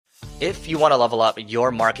If you want to level up your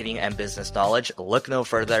marketing and business knowledge, look no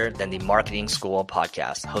further than the Marketing School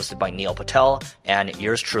podcast, hosted by Neil Patel and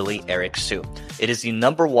yours truly, Eric Su. It is the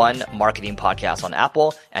 #1 marketing podcast on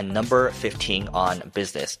Apple and number 15 on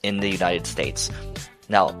business in the United States.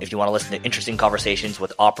 Now, if you want to listen to interesting conversations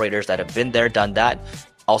with operators that have been there, done that,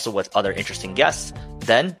 also with other interesting guests,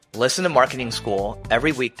 then listen to Marketing School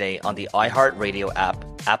every weekday on the iHeartRadio app,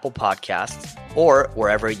 Apple Podcasts, or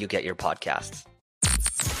wherever you get your podcasts.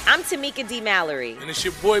 I'm Tamika D. Mallory. And it's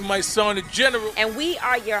your boy, my son, the General. And we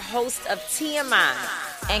are your hosts of TMI.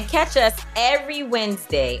 And catch us every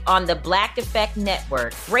Wednesday on the Black Effect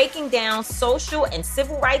Network, breaking down social and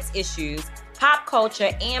civil rights issues, pop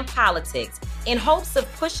culture, and politics in hopes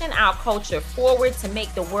of pushing our culture forward to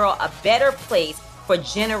make the world a better place for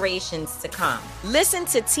generations to come. Listen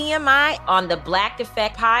to TMI on the Black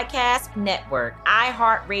Effect Podcast Network,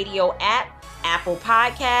 iHeartRadio app, Apple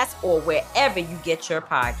Podcasts, or wherever you get your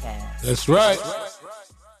podcasts. That's right.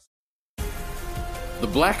 The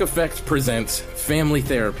Black Effect presents Family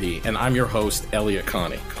Therapy, and I'm your host, Elliot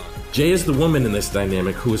Connie. Jay is the woman in this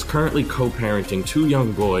dynamic who is currently co-parenting 2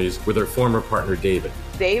 young boys with her former partner, David.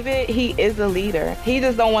 David, he is a leader. He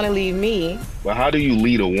just don't want to leave me. But how do you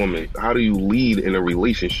lead a woman? How do you lead in a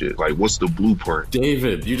relationship? Like, what's the blueprint?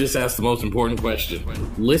 David, you just asked the most important question.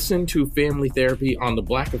 Listen to Family Therapy on the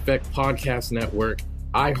Black Effect Podcast Network,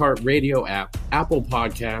 iHeartRadio app, Apple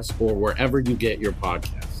Podcasts, or wherever you get your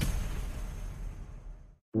podcasts.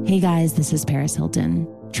 Hey guys, this is Paris Hilton.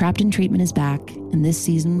 Trapped in Treatment is back, and this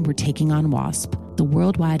season we're taking on WASP, the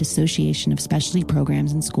Worldwide Association of Specialty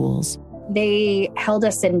Programs in Schools. They held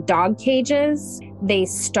us in dog cages. They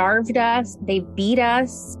starved us. They beat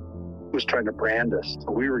us. Was trying to brand us.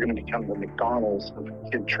 So we were going to become the McDonald's of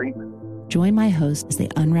kid treatment. Join my host as they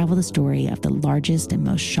unravel the story of the largest and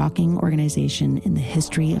most shocking organization in the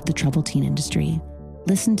history of the troubled teen industry.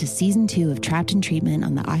 Listen to Season 2 of Trapped in Treatment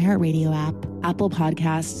on the iHeartRadio app, Apple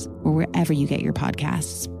Podcasts, or wherever you get your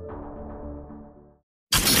podcasts.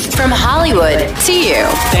 From Hollywood to you.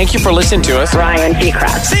 Thank you for listening to us. Ryan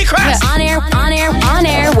Seacrest. On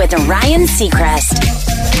air with Ryan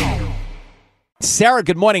Seacrest. Sarah,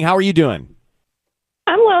 good morning. How are you doing?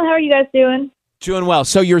 I'm well. How are you guys doing? Doing well.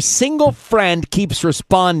 So your single friend keeps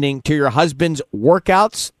responding to your husband's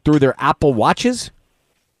workouts through their Apple Watches?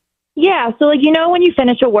 Yeah. So, when you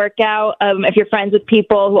finish a workout, if you're friends with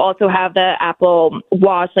people who also have the Apple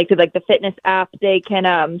Watch, through the fitness app, they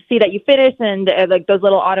can see that you finished, and those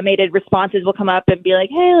little automated responses will come up and be like,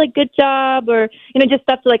 "Hey, good job," or just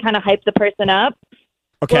stuff to kind of hype the person up.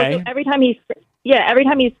 Okay. Well, so every time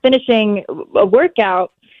he's finishing a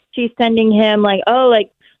workout, she's sending him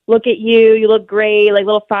look at you, you look great,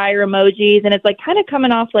 little fire emojis, and it's kind of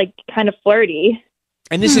coming off kind of flirty.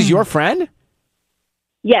 And this is your friend?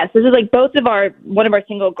 Yes, this is one of our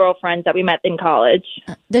single girlfriends that we met in college.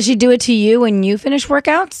 Does she do it to you when you finish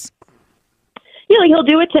workouts? Yeah, he'll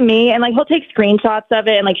do it to me, and he'll take screenshots of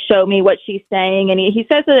it and show me what she's saying, and he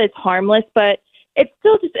says that it's harmless, but it's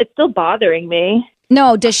still bothering me.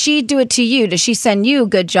 No, does she do it to you? Does she send you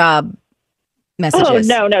good job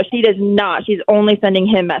messages? Oh, no, she does not. She's only sending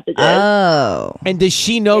him messages. Oh. And does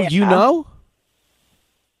she know you know?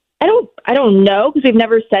 I don't know, because we've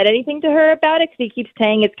never said anything to her about it, because he keeps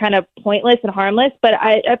saying it's kind of pointless and harmless, but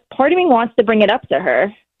a part of me wants to bring it up to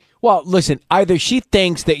her. Well, listen, either she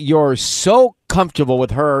thinks that you're so comfortable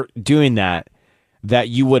with her doing that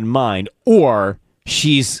you wouldn't mind, or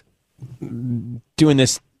she's doing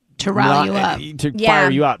this to rile you up. To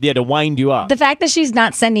fire you up. Yeah, to wind you up. The fact that she's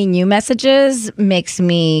not sending you messages makes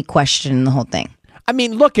me question the whole thing. I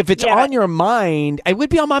mean, look, if it's on your mind, it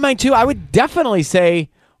would be on my mind too. I would definitely say,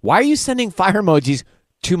 why are you sending fire emojis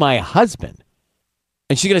to my husband?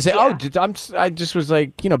 And she's going to say, I just was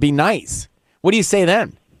be nice. What do you say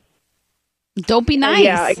then? Don't be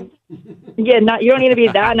nice. You don't need to be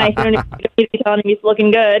that nice. You don't need to be telling him he's looking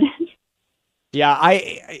good. Yeah,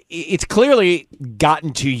 it's clearly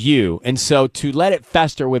gotten to you. And so to let it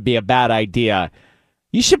fester would be a bad idea.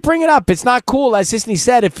 You should bring it up. It's not cool. As Sisney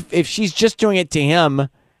said, if she's just doing it to him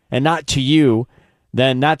and not to you,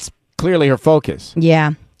 then that's clearly her focus.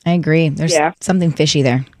 Yeah. I agree. There's something fishy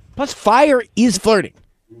there. Plus, fire is flirting.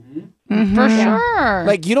 Mm-hmm. For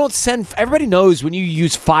sure. You don't send... Everybody knows when you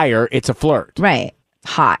use fire, it's a flirt. Right.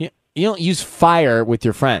 Hot. You don't use fire with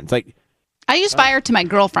your friends. I use fire to my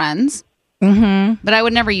girlfriends, but I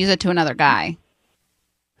would never use it to another guy.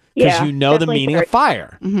 Because you know the meaning of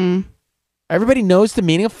fire. Mm-hmm. Everybody knows the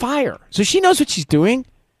meaning of fire. So she knows what she's doing.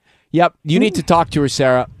 Yep. You need to talk to her,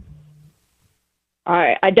 Sarah. All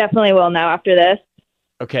right. I definitely will now after this.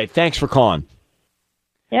 Okay, thanks for calling.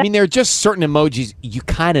 Yep. I mean, there are just certain emojis you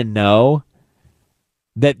kind of know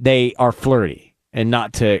that they are flirty and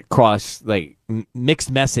not to cross, like,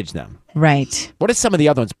 mixed message them. Right. What are some of the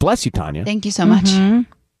other ones? Bless you, Tanya. Thank you so much.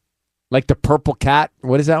 Like the purple cat.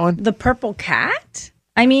 What is that one? The purple cat?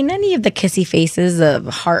 I mean, any of the kissy faces, of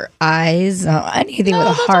heart eyes, anything with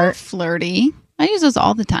a heart. Flirty. I use those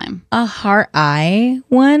all the time. A heart eye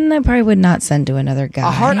one I probably would not send to another guy.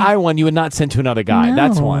 A heart eye one you would not send to another guy. No.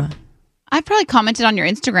 That's one. I probably commented on your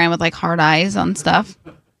Instagram with like heart eyes on stuff.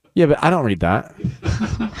 Yeah, but I don't read that.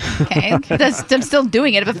 Okay. I'm still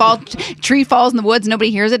doing it. If a tree falls in the woods,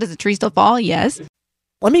 nobody hears it. Does the tree still fall? Yes.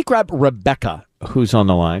 Let me grab Rebecca, who's on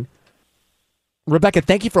the line. Rebecca,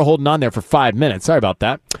 thank you for holding on there for 5 minutes. Sorry about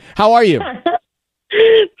that. How are you?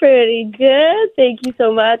 Pretty good. Thank you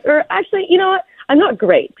so much. Or actually, you know what? I'm not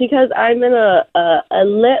great because I'm in a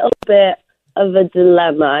little bit of a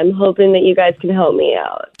dilemma. I'm hoping that you guys can help me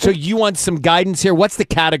out. So you want some guidance here? What's the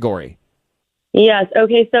category? Yes.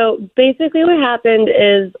 Okay. So basically what happened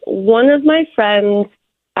is one of my friends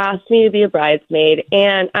asked me to be a bridesmaid,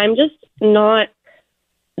 and I'm just not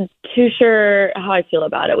too sure how I feel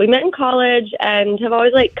about it. We met in college and have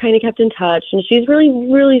always like kind of kept in touch, and she's really,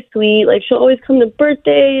 really sweet. Like she'll always come to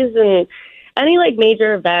birthdays and any like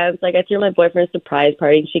major events. Like I threw my boyfriend a surprise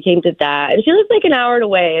party and she came to that, and she lives like an hour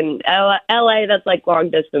away in LA. That's like long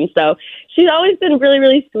distance. So she's always been really,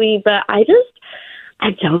 really sweet, but I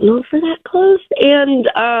don't know if we're that close. And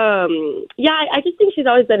I just think she's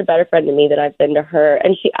always been a better friend to me than I've been to her.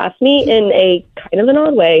 And she asked me in a kind of an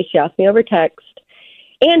odd way. She asked me over text.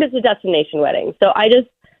 And it's a destination wedding. So I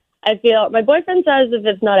feel my boyfriend says if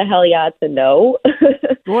it's not a hell yeah, it's a no.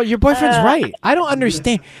 Well, your boyfriend's right. I don't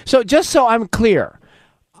understand. So just so I'm clear,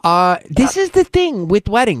 this is the thing with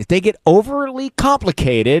weddings. They get overly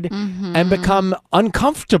complicated and become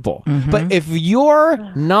uncomfortable. But if you're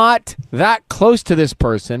not that close to this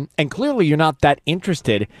person, and clearly you're not that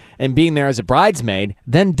interested in being there as a bridesmaid,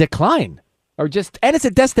 then decline. And it's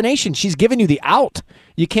a destination. She's giving you the out.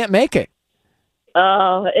 You can't make it.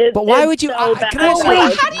 But why would you? So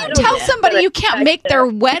how do you tell somebody you can't make their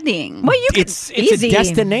wedding? Well, it's a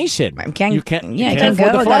destination. You can't you go. afford the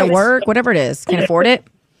Got to flights. work. Whatever it is, can't afford it.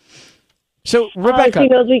 So Rebecca, she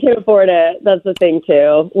knows we can afford it. That's the thing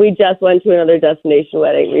too. We just went to another destination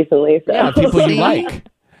wedding recently. So. yeah, people you like.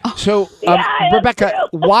 So Rebecca,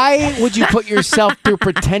 why would you put yourself through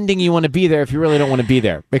pretending you want to be there if you really don't want to be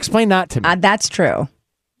there? Explain that to me. That's true.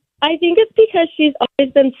 I think it's because she's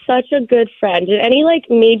always been such a good friend. In any like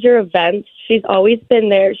major events, she's always been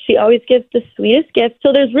there. She always gives the sweetest gifts.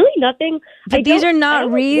 So there's really nothing. But these are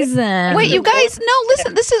not reasons. Wait, you guys, no,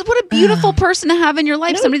 listen, this is what a beautiful person to have in your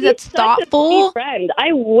life. No, Somebody she's that's such a thoughtful. sweet friend.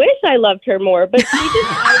 I wish I loved her more, but she just,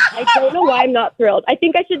 I don't know why I'm not thrilled. I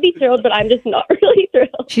think I should be thrilled, but I'm just not really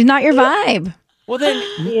thrilled. She's not your vibe. Well, then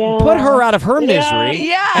put her out of her misery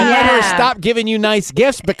and let her stop giving you nice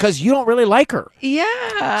gifts because you don't really like her.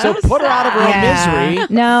 Yeah. So put her out of her own misery.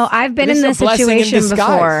 No, I've been in this situation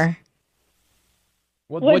before.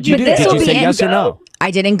 What'd you do? Did you say yes or no?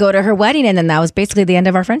 I didn't go to her wedding, and then that was basically the end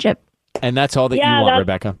of our friendship. And that's all that you want,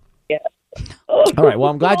 Rebecca? Yeah. All right. Well,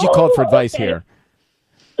 I'm glad you called for advice here.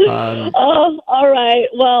 All right.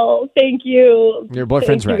 Well, thank you. Your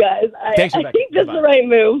boyfriend's Thank right. You guys. Thanks, I Rebecca. think this is the right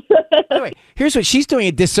move. By the way, here's what she's doing: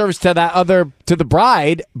 a disservice to the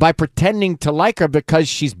bride by pretending to like her because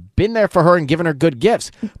she's been there for her and given her good gifts.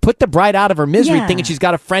 Put the bride out of her misery, thinking she's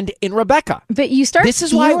got a friend in Rebecca. But you start. This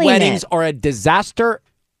is why weddings are a disaster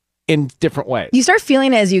in different ways. You start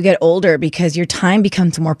feeling it as you get older because your time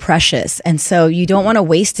becomes more precious. And so you don't want to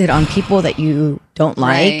waste it on people that you don't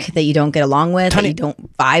like, that you don't get along with, that you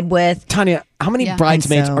don't vibe with. Tanya, how many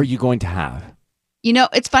bridesmaids are you going to have? You know,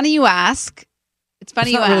 it's funny you ask. It's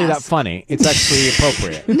funny it's you not really ask. that funny. It's actually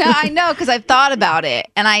appropriate. No, I know, because I've thought about it.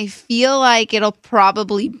 And I feel like it'll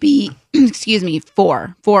probably be,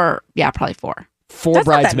 four. Yeah, probably four. Four That's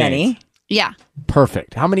bridesmaids. Not that many. Yeah.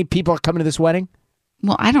 Perfect. How many people are coming to this wedding?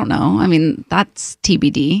 Well, I don't know. I mean, that's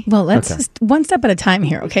TBD. Well, let's just one step at a time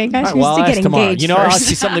here, okay, guys? All right, We well, need I'll to ask get tomorrow. engaged You know, I'll first. ask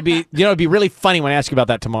you something to be. You know, it'd be really funny when I ask you about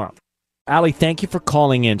that tomorrow. Allie, thank you for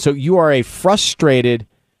calling in. So you are a frustrated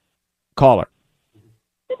caller.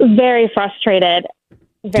 Very frustrated.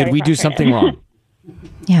 Did we do something wrong?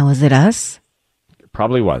 Yeah, was it us? It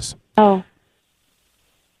probably was. Oh.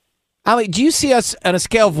 Allie, do you see us on a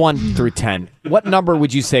scale of 1 through 10? What number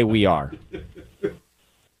would you say we are?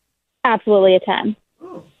 Absolutely a 10.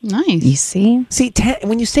 Nice. You see? See, 10,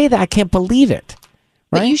 when you say that, I can't believe it.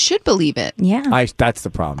 But you should believe it. Yeah. That's the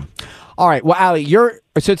problem. All right. Well, Allie, so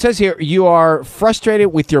it says here you are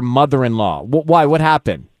frustrated with your mother-in-law. Why? What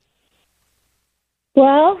happened?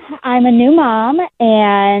 Well, I'm a new mom,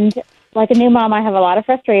 and like a new mom, I have a lot of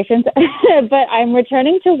frustrations. But I'm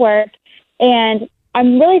returning to work, and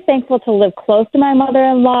I'm really thankful to live close to my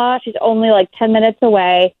mother-in-law. She's only like 10 minutes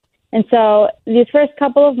away. And so these first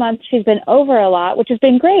couple of months, she's been over a lot, which has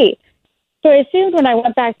been great. So I assumed when I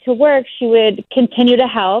went back to work, she would continue to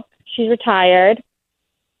help. She's retired.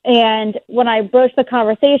 And when I broached the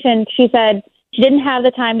conversation, she said she didn't have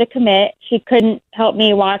the time to commit. She couldn't help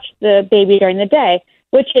me watch the baby during the day,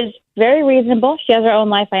 which is very reasonable. She has her own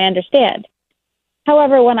life, I understand.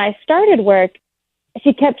 However, when I started work,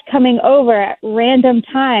 she kept coming over at random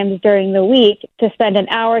times during the week to spend an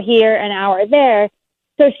hour here, an hour there.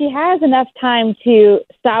 So she has enough time to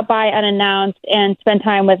stop by unannounced and spend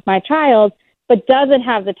time with my child, but doesn't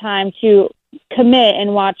have the time to commit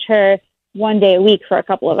and watch her one day a week for a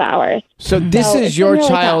couple of hours. So this is your really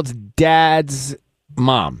child's dad's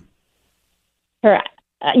mom? Correct.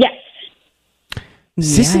 Yes.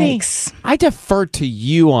 Sissany, I defer to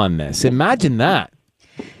you on this. Imagine that.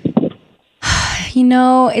 You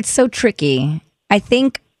know, it's so tricky. I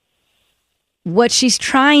think what she's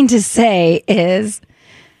trying to say is,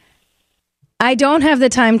 I don't have the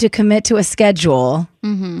time to commit to a schedule,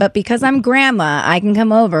 but because I'm grandma, I can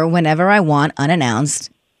come over whenever I want, unannounced.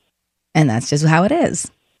 And that's just how it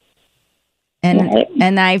is.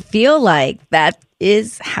 And I feel like that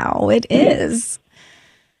is how it is.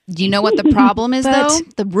 Do you know what the problem is, though?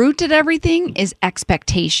 The root of everything is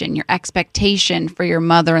expectation. Your expectation for your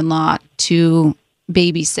mother-in-law to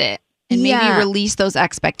babysit. And maybe release those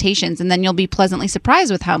expectations, and then you'll be pleasantly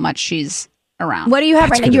surprised with how much she's around. What do you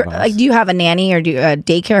have right now? Do you have a nanny or do you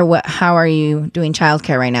daycare? How are you doing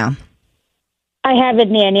childcare right now? I have a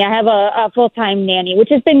nanny. I have a full-time nanny, which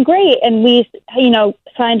has been great. And we,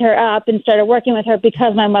 signed her up and started working with her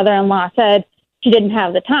because my mother-in-law said she didn't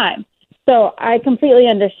have the time. So I completely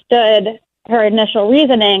understood her initial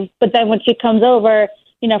reasoning. But then when she comes over,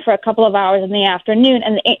 for a couple of hours in the afternoon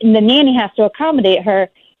and the nanny has to accommodate her,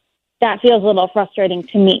 that feels a little frustrating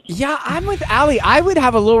to me. Yeah, I'm with Allie. I would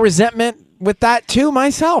have a little resentment with that too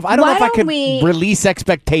myself. I don't know if I could release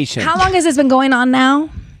expectations. How long has this been going on now?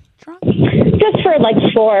 Just for like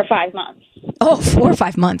 4 or 5 months. Oh, 4 or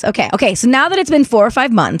 5 months. Okay. So now that it's been 4 or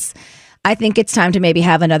 5 months, I think it's time to maybe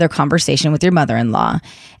have another conversation with your mother-in-law.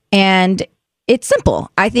 And it's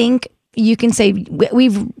simple. I think you can say,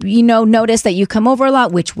 we've noticed that you come over a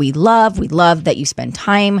lot, which we love. We love that you spend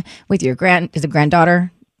time with your grandson?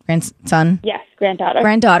 Yes, granddaughter.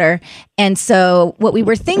 Granddaughter. And so what we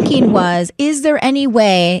were thinking was, is there any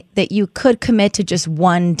way that you could commit to just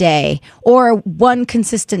one day or one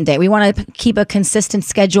consistent day? We want to keep a consistent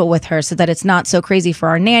schedule with her so that it's not so crazy for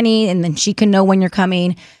our nanny, and then she can know when you're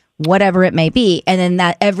coming, whatever it may be. And then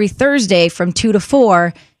that every Thursday from 2 to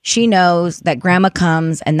 4, she knows that grandma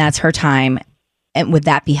comes and that's her time. And would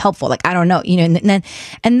that be helpful? Like, I don't know,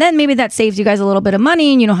 and then maybe that saves you guys a little bit of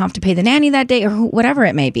money and you don't have to pay the nanny that day or whatever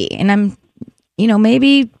it may be. And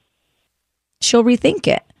maybe she'll rethink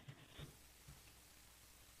it.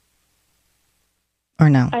 Or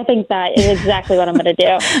no? I think that is exactly what I'm going to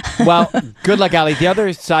do. Well, good luck, Allie. The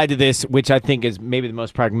other side to this, which I think is maybe the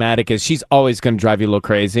most pragmatic, is she's always going to drive you a little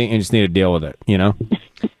crazy and you just need to deal with it,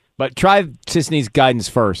 But try Sisney's guidance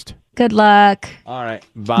first. Good luck. All right.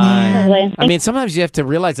 Bye. I mean, sometimes you have to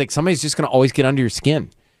realize somebody's just going to always get under your skin.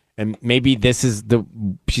 And maybe she's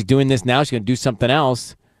doing this now. She's going to do something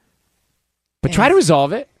else. But try to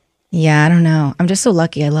resolve it. Yeah, I don't know. I'm just so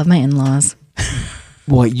lucky. I love my in-laws.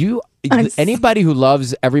 Well, anybody who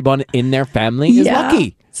loves everyone in their family is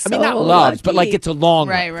lucky. So I mean, not loves, lucky. but gets along,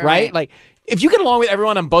 right? Like, if you get along with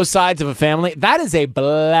everyone on both sides of a family, that is a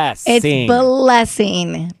blessing. It's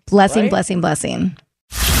blessing. Blessing.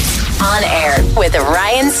 On air with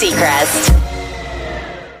Ryan Seacrest.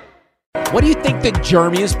 What do you think the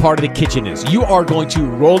germiest part of the kitchen is? You are going to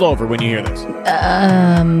roll over when you hear this.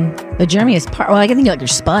 The germiest part. Well, I think your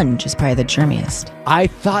sponge is probably the germiest. I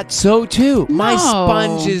thought so too. No. My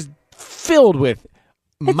sponge is filled with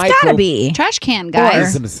gotta be trash can,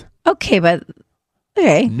 guys. Okay, but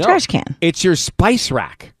no, trash can. It's your spice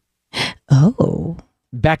rack. Oh,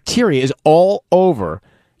 bacteria is all over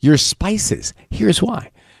your spices. Here's why.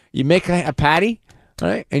 You make a patty,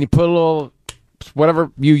 right? And you put a little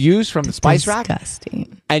whatever you use from the spice rack.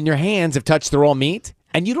 Disgusting. And your hands have touched the raw meat,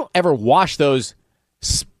 and you don't ever wash those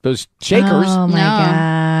shakers. Oh my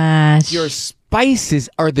gosh. Your spices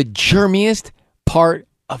are the germiest part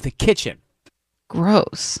of the kitchen.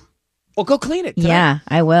 Gross. Well, go clean it tonight. Yeah,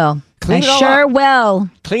 I will. Clean it all sure up. will.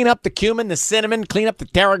 Clean up the cumin, the cinnamon, clean up the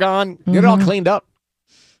tarragon. Get it all cleaned up.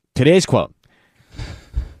 Today's quote.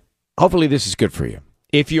 Hopefully this is good for you.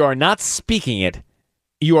 If you are not speaking it,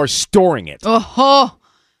 you are storing it. Oh.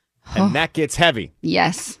 And that gets heavy.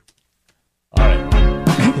 Yes. All right.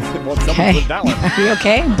 Well, okay. that one. Are you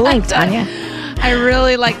okay? Blinked, Anya. I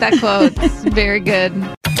really like that quote. It's very good.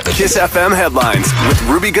 Kiss FM headlines with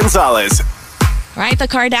Ruby Gonzalez. Right, the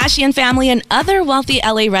Kardashian family and other wealthy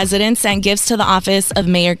LA residents sent gifts to the office of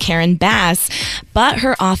Mayor Karen Bass, but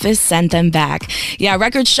her office sent them back. Yeah,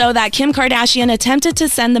 records show that Kim Kardashian attempted to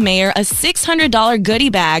send the mayor a $600 goodie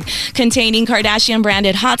bag containing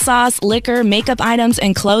Kardashian-branded hot sauce, liquor, makeup items,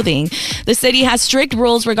 and clothing. The city has strict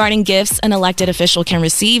rules regarding gifts an elected official can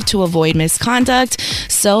receive to avoid misconduct,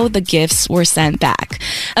 so the gifts were sent back.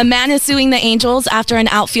 A man is suing the Angels after an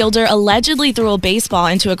outfielder allegedly threw a baseball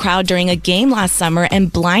into a crowd during a game last summer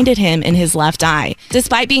and blinded him in his left eye.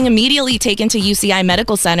 Despite being immediately taken to UCI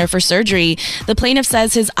Medical Center for surgery, the plaintiff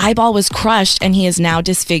says his eyeball was crushed and he is now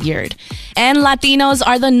disfigured. And Latinos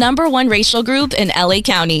are the #1 racial group in LA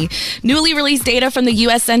County. Newly released data from the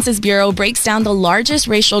U.S. Census Bureau breaks down the largest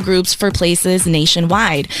racial groups for places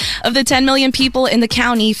nationwide. Of the 10 million people in the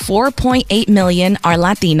county, 4.8 million are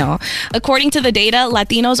Latino. According to the data,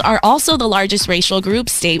 Latinos are also the largest racial group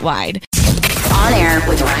statewide. On Air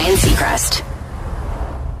with Ryan Seacrest.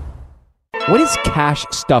 What is cash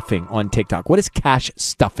stuffing on TikTok? What is cash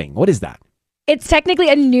stuffing? What is that? It's technically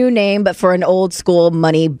a new name, but for an old school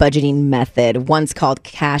money budgeting method, once called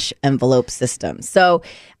cash envelope system. So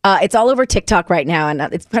it's all over TikTok right now. And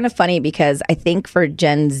it's kind of funny because I think for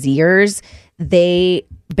Gen Zers, they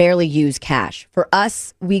barely use cash. For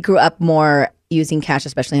us, we grew up more using cash,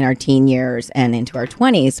 especially in our teen years and into our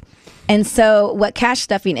 20s. And so what cash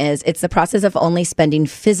stuffing is, it's the process of only spending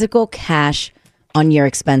physical cash on your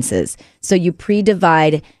expenses. So you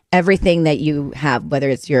pre-divide everything that you have, whether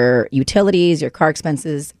it's your utilities, your car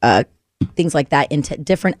expenses, things like that, into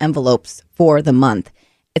different envelopes for the month.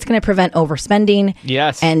 It's going to prevent overspending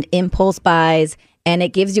and impulse buys, and it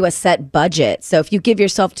gives you a set budget. So if you give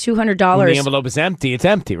yourself $200... When the envelope is empty, it's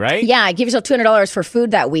empty, right? Yeah, give yourself $200 for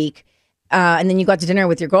food that week, and then you go out to dinner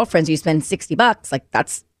with your girlfriends, you spend $60. Like,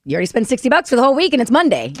 you already spent $60 for the whole week, and it's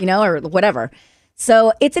Monday, or whatever.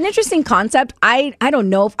 So it's an interesting concept. I don't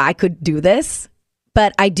know if I could do this,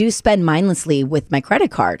 but I do spend mindlessly with my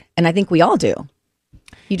credit card. And I think we all do.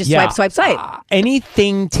 You just swipe.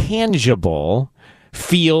 Anything tangible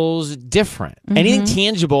feels different. Mm-hmm. Anything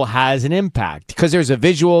tangible has an impact because there's a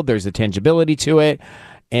visual, there's a tangibility to it.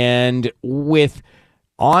 And with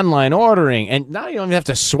online ordering, and now you don't even have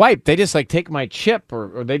to swipe. They just take my chip,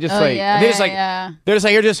 or they just they're just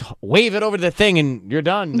here, just wave it over the thing, and you're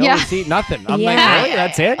done. No receipt, nothing. I'm like, really?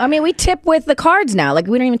 That's it? I mean, we tip with the cards now. Like,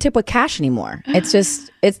 we don't even tip with cash anymore. It's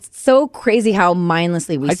so crazy how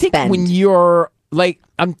mindlessly we spend. I think when you're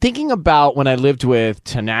I'm thinking about when I lived with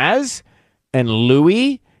Tanaz and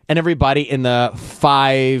Louie and everybody in the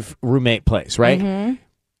 5 roommate place, right? Mm-hmm.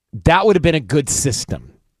 That would have been a good system.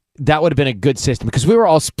 Because we were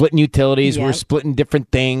all splitting utilities. Yep. We were splitting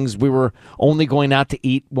different things. We were only going out to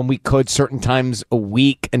eat when we could certain times a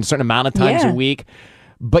week and a certain amount of times a week.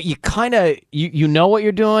 But you kind of, you know what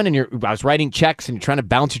you're doing. And I was writing checks and you're trying to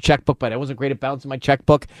balance your checkbook, but I wasn't great at balancing my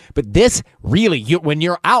checkbook. But this really, when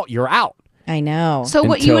you're out, you're out. I know. So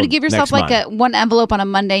what you would give yourself one envelope on a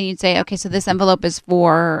Monday and you'd say, okay, so this envelope is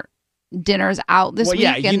for dinners out this week.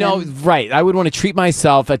 Yeah, right. I would want to treat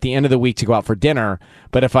myself at the end of the week to go out for dinner.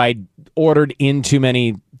 But if I ordered in too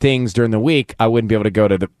many things during the week, I wouldn't be able to go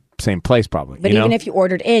to the same place probably. But even if you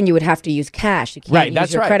ordered in, you would have to use cash. You can't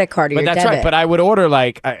use your credit card or your debit. Right. But I would order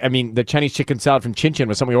the Chinese chicken salad from Chin Chin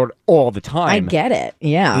was something we ordered all the time. I get it.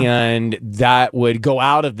 Yeah. And that would go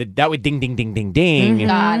out of that would ding, ding, ding, ding, ding.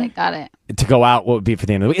 Mm-hmm. Got it. To go out, what would be for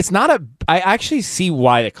the end of the week? It's not I actually see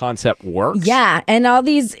why the concept works. Yeah. And all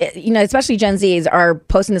these, especially Gen Zs are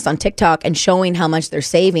posting this on TikTok and showing how much they're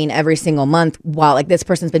saving every single month while this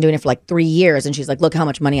person's been doing it for 3 years. And she's like, look how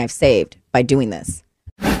much money I've saved by doing this.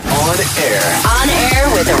 On air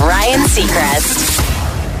with Ryan Seacrest.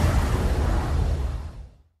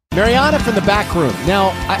 Mariana from the back room.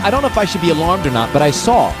 Now, I don't know if I should be alarmed or not, but I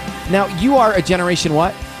saw. Now, you are a generation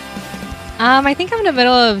what? I think I'm in the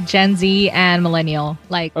middle of Gen Z and millennial.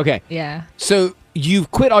 Okay. Yeah. So you've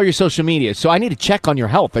quit all your social media, so I need to check on your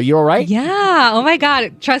health. Are you all right? Yeah. Oh my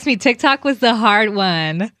God. Trust me, TikTok was the hard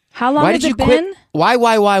one. How long has it been? Quit? Why?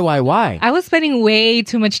 I was spending way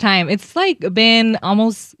too much time. It's been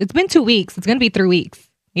 2 weeks. It's going to be 3 weeks.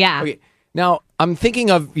 Yeah. Okay. Now, I'm thinking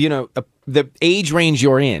of, the age range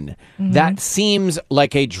you're in. Mm-hmm. That seems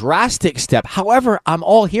like a drastic step. However, I'm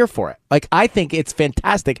all here for it. I think it's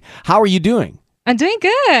fantastic. How are you doing? I'm doing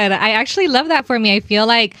good. I actually love that for me. I feel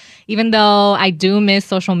like even though I do miss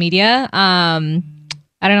social media, I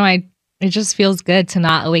don't know, it just feels good to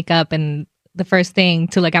not wake up and the first thing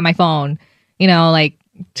to look at my phone,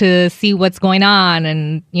 to see what's going on,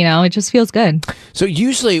 and it just feels good. So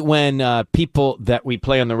usually when people that we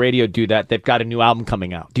play on the radio do that, they've got a new album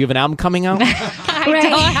coming out. Do you have an album coming out? I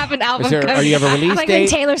don't have an album. Are you have a release like date? when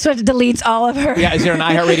Taylor Swift deletes all of her. Yeah, is there an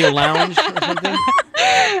iHeartRadio lounge or something?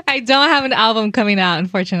 I don't have an album coming out,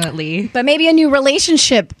 unfortunately. But maybe a new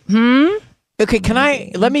relationship.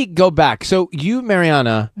 Okay, let me go back. So you,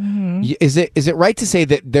 Mariana, is it right to say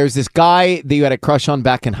that there's this guy that you had a crush on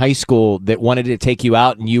back in high school that wanted to take you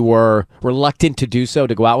out and you were reluctant to do so,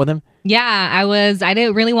 to go out with him? Yeah, I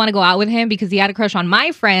didn't really want to go out with him because he had a crush on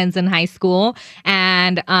my friends in high school.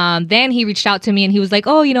 And then he reached out to me and he was like,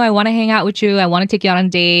 oh, I want to hang out with you. I want to take you out on a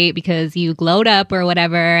date because you glowed up or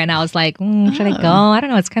whatever. And I was like, should I go? I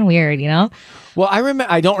don't know. It's kind of weird, Well,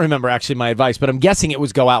 I don't remember actually my advice, but I'm guessing it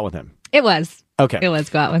was go out with him. It was. Okay. It was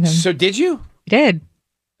go out with him. So did you? Did.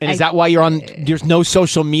 And is that why there's no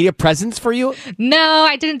social media presence for you? No,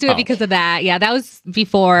 I didn't do it because of that. Yeah, that was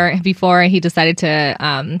before he decided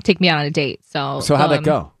to take me out on a date. So how'd that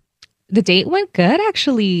go? The date went good,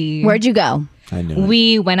 actually. Where'd you go? I know.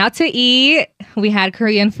 We went out to eat. We had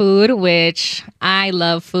Korean food, which I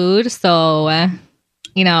love food. So,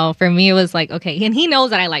 for me, it was like, okay. And he knows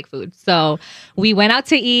that I like food. So we went out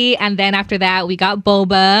to eat. And then after that, we got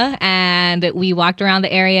boba and we walked around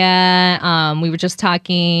the area. We were just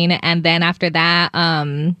talking. And then after that,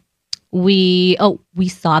 we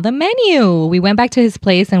saw the menu. We went back to his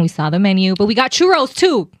place and we saw the menu. But we got churros,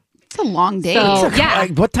 too. It's a long day. So, yeah.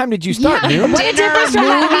 What time did you start? Yeah. Noon? What a difference from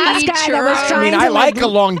that last guy that was trying I to like a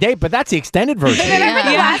long date, but that's the extended version. Remember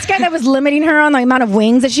the last guy that was limiting her on the amount of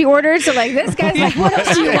wings that she ordered? So this guy's like, what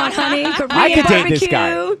else do you want, honey? Korean I could date this barbecue,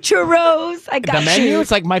 guy. churros. I got The menu, it's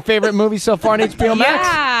like my favorite movie so far on HBO Max.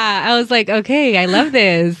 Yeah. I was like, okay, I love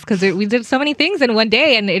this because we did so many things in one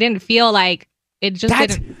day and it didn't feel like it just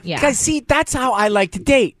didn't. Yeah. Guys, see, that's how I like to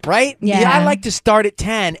date, right? Yeah. I like to start at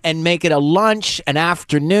 10 and make it a lunch, an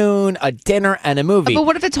afternoon, a dinner, and a movie. But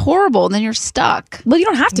what if it's horrible and then you're stuck? Well, you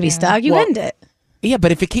don't have to be stuck. You end it. Yeah,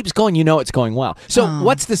 but if it keeps going, it's going well. So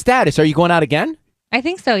what's the status? Are you going out again? I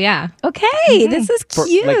think so, yeah. Okay, this is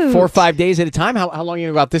cute. Like 4 or 5 days at a time? How long are you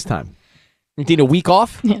going to go out this time? You need a week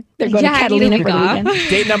off? Yeah, they're going to Catalina for the weekend.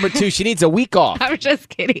 Date number 2, she needs a week off. I'm just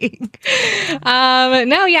kidding.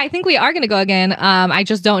 No, yeah, I think we are going to go again. I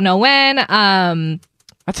just don't know when.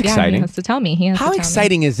 That's exciting. He has to tell me. How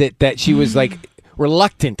exciting is it that she was like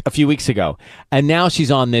reluctant a few weeks ago, and now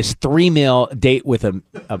she's on this 3-meal date with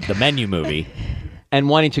the menu movie and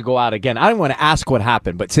wanting to go out again? I don't want to ask what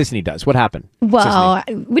happened, but Sisney does. What happened? Well, what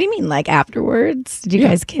do you mean, like afterwards? Did you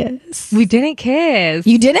guys kiss? We didn't kiss.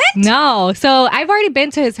 You didn't? No. So I've already been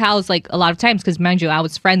to his house like a lot of times because, mind you, I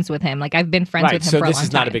was friends with him. Like I've been friends with him for a long time. So this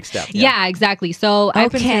is not a big step. Yeah, exactly. So I've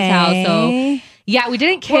been to his house. So yeah, we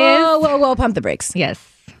didn't kiss. Whoa, pump the brakes. Yes.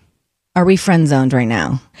 Are we friend zoned right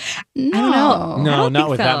now? No. I don't know. No, not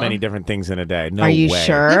with so. that many different things in a day. No Are you way.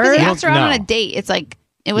 sure? Because he asked her out on a date. It's like,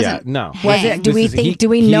 it wasn't. Yeah, no. Was it? Do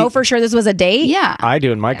we know for sure this was a date? Yeah. I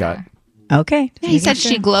do in my gut. Okay. He said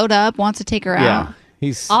she glowed up, wants to take her out.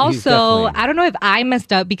 He's also, I don't know if I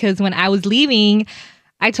messed up because when I was leaving,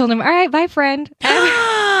 I told him, all right, bye, friend. Well,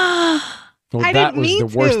 I that didn't was mean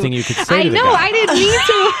the worst to. thing you could say I to the know, guy. I didn't mean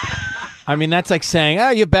to. I mean, that's like saying,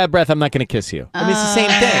 "Oh, you have bad breath. I'm not going to kiss you." I mean, it's the same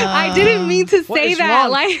thing. I didn't mean to What say is that.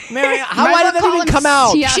 wrong? Like, Mary, why did that even come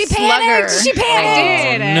out? Yeah, She slugger. panicked. She I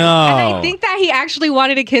panicked. did. no. And I think that he actually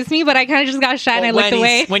wanted to kiss me, but I kind of just got shy and I looked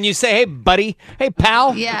away. When you say, "Hey, buddy," "Hey,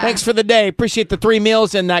 pal," Yeah. thanks for the day. Appreciate the 3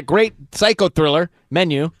 meals and that great psycho thriller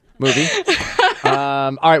menu movie.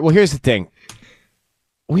 All right. Well, here's the thing.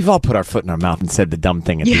 We've all put our foot in our mouth and said the dumb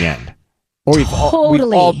thing at the end. Or we've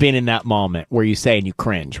all been in that moment where you say and you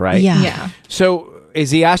cringe, right? Yeah. So, has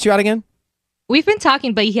he asked you out again? We've been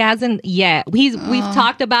talking, but he hasn't yet. We've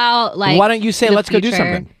talked about like. Why don't you say, the "Let's go do future.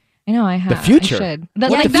 something"? I know I have. The future? I should.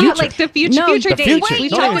 What Like the that, future? like the future, No, future the date. future. Wait, No, you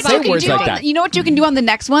know don't what say you can words do? like that. You know what you can do on the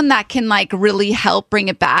next one that can like really help bring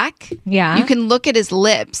it back? Yeah. You can look at his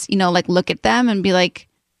lips, like look at them and be like,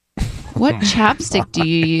 what chapstick do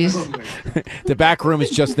you use? The back room is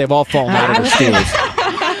just, they've all fallen out of their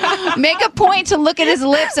stools. Make a point to look at his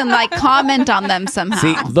lips and like comment on them somehow.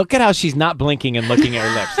 See, look at how she's not blinking and looking at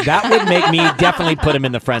her lips. That would make me definitely put him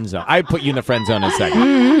in the friend zone. I'd put you in the friend zone in a second.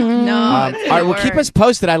 No. All right, well, keep us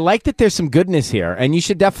posted. I like that there's some goodness here, and you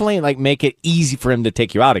should definitely like make it easy for him to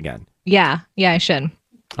take you out again. Yeah, I should.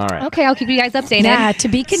 All right. Okay, I'll keep you guys updated. Yeah, to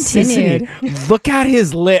be continued. Sissy, look at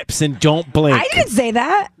his lips and don't blink. I didn't say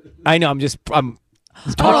that. I know. I'm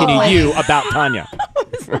talking to you about Tanya.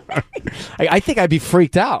 I think I'd be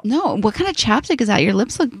freaked out. No, what kind of chapstick is that? Your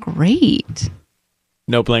lips look great.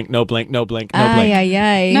 No blink, no blink, no blink, no blink.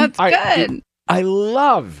 Ay. That's All right, good. I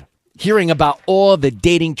love hearing about all the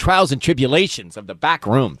dating trials and tribulations of the back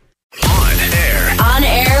room. On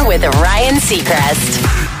air with Ryan Seacrest.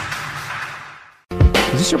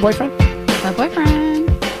 Is this your boyfriend? My boyfriend.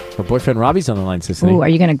 Her boyfriend Robbie's on the line, Sissany. Ooh, are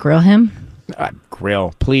you going to grill him?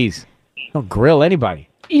 Grill, please. Don't grill anybody.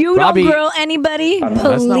 You Robbie, don't grill anybody?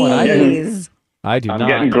 That's not what I do. Please. I do not. I'm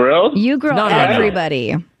getting grilled? You grill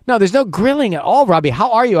everybody. No, there's no grilling at all, Robbie.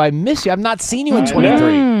 How are you? I miss you. I've not seen you in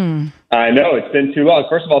 23. I know, it's been too long.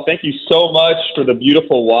 First of all, thank you so much for the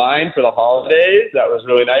beautiful wine for the holidays. That was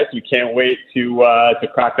really nice. We can't wait to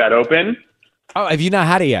crack that open. Oh, have you not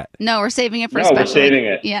had it yet? No, we're saving it for a No, special. we're saving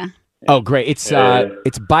it. Yeah. Oh, great. It's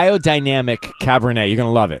biodynamic Cabernet. You're going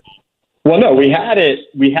to love it. Well, no, we had it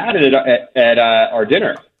at our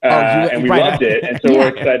dinner, and we loved it, and so we're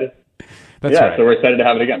excited. That's right. So we're excited to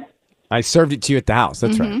have it again. I served it to you at the house.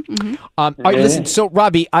 That's right. All right, listen. So,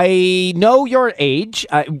 Robbie, I know your age.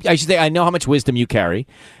 I should say I know how much wisdom you carry,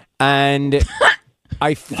 and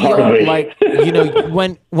I feel like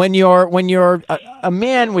when you're a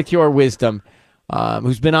man with your wisdom,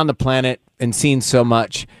 who's been on the planet and seen so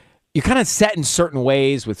much, you're kind of set in certain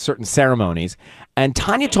ways with certain ceremonies. And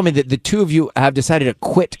Tanya told me that the two of you have decided to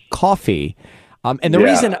quit coffee. And the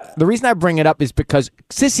reason I bring it up is because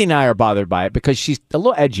Sissy and I are bothered by it because she's a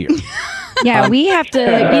little edgier. Yeah, we have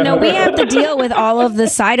to deal with all of the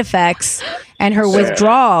side effects and her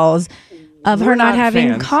withdrawals of her not having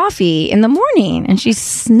fans. coffee in the morning, and she's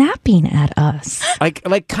snapping at us.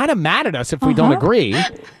 Like kind of mad at us if we don't agree.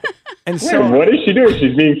 And so, what is she doing?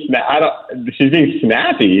 She's being she's being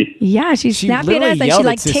snappy. Yeah, she's snapping at us, and yelled she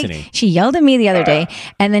at Sissany. she yelled at me the other day,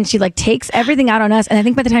 and then she takes everything out on us. And I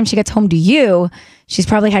think by the time she gets home to you, she's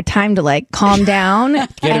probably had time to calm down,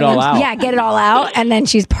 get it all out. Yeah, get it all out, and then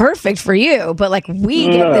she's perfect for you. But we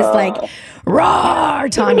get this raw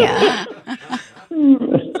Tanya.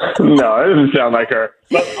 No, it doesn't sound like her.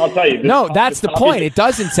 But I'll tell you. No, that's the point. It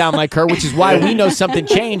doesn't sound like her, which is why we know something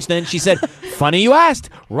changed. Then she said, "Funny you asked.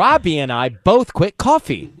 Robbie and I both quit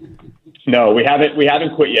coffee." No, we haven't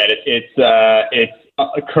quit yet. It's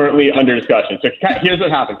currently under discussion. So here's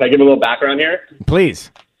what happened. Can I give a little background here?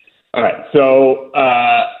 Please. All right. So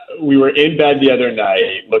we were in bed the other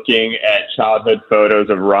night looking at childhood photos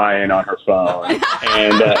of Ryan on her phone.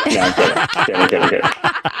 And no, I'm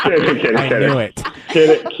kidding. I knew it.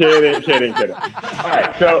 Kidding. All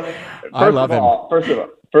right. So first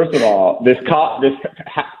of all,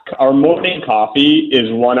 our morning coffee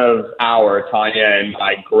is one of Tanya and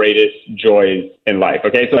my greatest joys in life.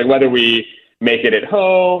 Okay. So whether we make it at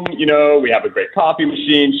home, we have a great coffee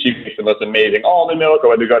machine. She makes the most amazing almond milk, or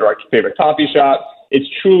whether we go to our favorite coffee shop. It's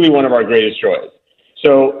truly one of our greatest joys.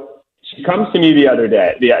 So she comes to me the other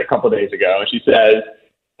day, a couple of days ago, and she says,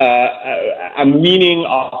 I'm weaning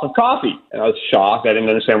off of coffee. And I was shocked. I didn't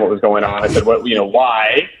understand what was going on. I said,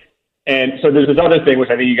 why? And so there's this other thing, which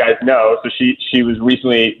I think you guys know. So she was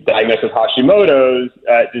recently diagnosed with Hashimoto's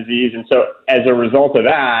disease. And so as a result of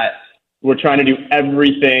that, we're trying to do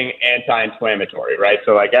everything anti-inflammatory, right?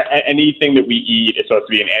 So anything that we eat is supposed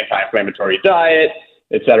to be an anti-inflammatory diet,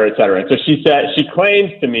 et cetera, et cetera. And so she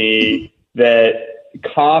claims to me that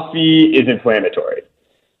coffee is inflammatory.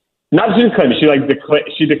 Not just claiming, she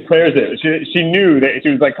declares it. She knew that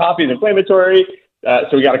she was coffee is inflammatory, so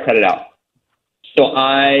we got to cut it out. So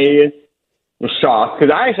I was shocked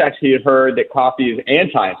because I actually had heard that coffee is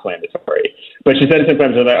anti-inflammatory. But she said it's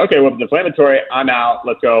inflammatory. I was okay, well, if it's inflammatory, I'm out.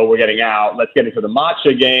 Let's go. We're getting out. Let's get into the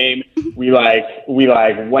matcha game. We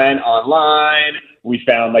went online. We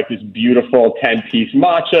found this beautiful 10-piece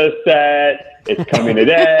matcha set. It's coming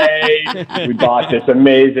today. We bought this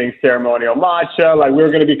amazing ceremonial matcha. We were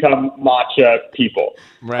going to become matcha people.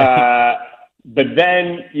 Right. But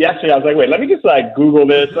then yesterday I was wait, let me just Google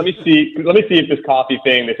this. Let me see if this coffee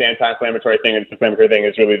thing, this anti-inflammatory thing, and this inflammatory thing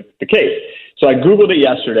is really the case. So I Googled it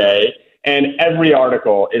yesterday, and every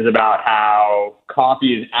article is about how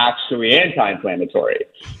coffee is actually anti-inflammatory.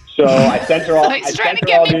 So I sent her all. So he's trying to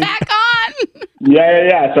get me back on.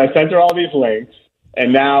 Yeah. So I sent her all these links,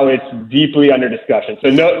 and now it's deeply under discussion.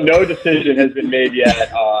 So no decision has been made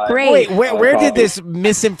yet. Great. Wait, where did this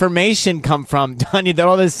misinformation come from, Tanya? That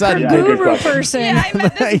all of a sudden, guru person. Yeah, I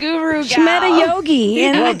met this guru gal. She met a yogi.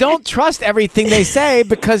 Well, don't trust everything they say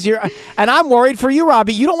because and I'm worried for you,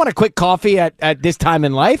 Robbie. You don't want to quit coffee at this time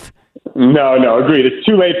in life. No, agreed. It's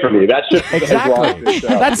too late for me. That's just exactly.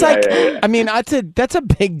 That's I mean, that's a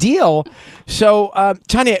big deal. So,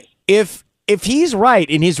 Tanya, if he's right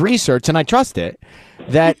in his research, and I trust it,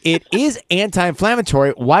 that it is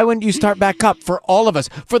anti-inflammatory, why wouldn't you start back up for all of us?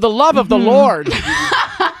 For the love of the Lord.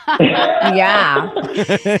 Yeah.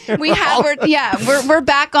 We're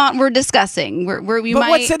back on. We're discussing.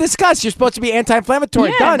 What's to discuss? You're supposed to be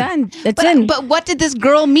anti-inflammatory. Yeah, done. It's in. But what did this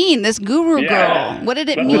girl mean? This guru girl. What did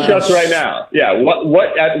it mean? Let's discuss right now. Yeah.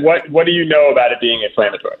 What do you know about it being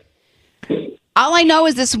inflammatory? All I know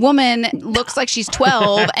is this woman looks like she's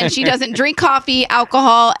 12 and she doesn't drink coffee,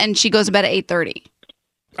 alcohol, and she goes to bed at 8:30.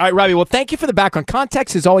 All right, Robbie. Well, thank you for the background.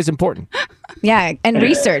 Context is always important. Yeah, and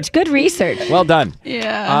research. Good research. Well done.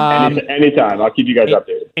 Yeah. Anytime. I'll keep you guys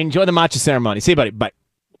updated. Enjoy the matcha ceremony. See you, buddy. Bye.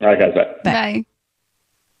 All right, guys. Bye. Bye.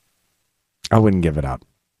 I wouldn't give it up.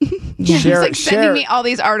 She's like sending me all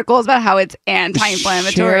these articles about how it's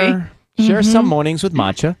anti-inflammatory. Share some mornings with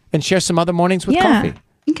matcha and share some other mornings with coffee.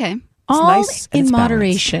 Okay. All nice and in it's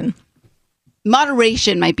moderation.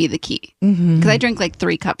 Moderation might be the key. Because I drink like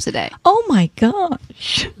 3 cups a day. Oh my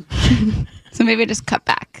gosh. So maybe I just cut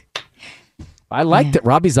back. I like that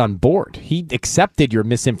Robbie's on board. He accepted your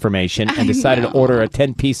misinformation and decided to order a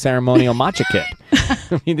 10-piece ceremonial matcha kit.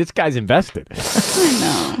 I mean, this guy's invested. I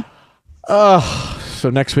know. Oh, so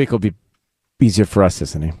next week will be easier for us,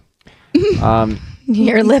 isn't he?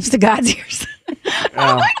 Your lips to God's ears.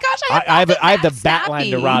 Oh my gosh, I have the bat line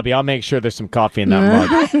to Robbie. I'll make sure there's some coffee in that mug.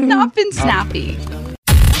 I've not been snappy.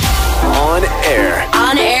 On air.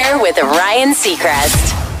 On air with Ryan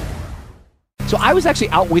Seacrest. So I was actually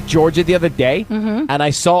out with Georgia the other day, and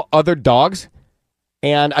I saw other dogs,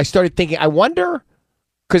 and I started thinking, I wonder,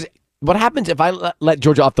 because what happens if I let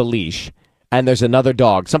Georgia off the leash, and there's another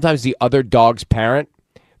dog? Sometimes the other dog's parent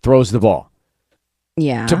throws the ball.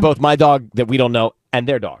 Yeah. To both my dog that we don't know and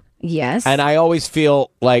their dog. Yes. And I always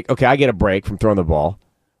feel like, okay, I get a break from throwing the ball.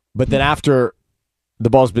 But then after the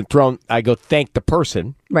ball's been thrown, I go thank the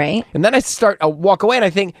person. Right. And then I walk away and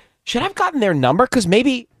I think, should I have gotten their number? Because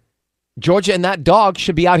maybe Georgia and that dog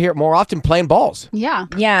should be out here more often playing balls. Yeah.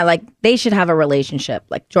 Yeah, like they should have a relationship.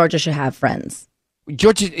 Like Georgia should have friends.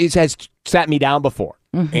 Georgia has sat me down before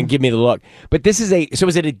and give me the look. But this is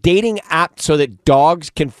is it a dating app so that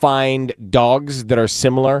dogs can find dogs that are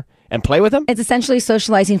similar and play with them? It's essentially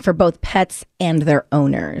socializing for both pets and their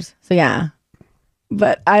owners. So yeah.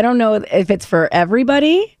 But I don't know if it's for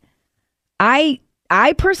everybody. I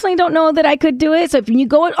personally don't know that I could do it. So if you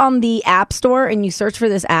go on the App Store and you search for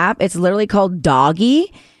this app, it's literally called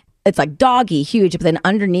Doggy. It's like Doggy, huge, but then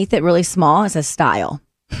underneath it, really small, it says Style.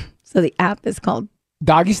 So the app is called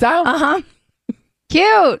Doggy Style? Uh-huh.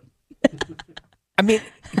 Cute. I mean,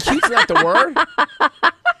 cute's not the word.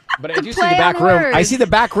 But I do see the play back on room. words. I see the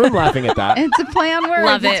back room laughing at that. It's a play on words.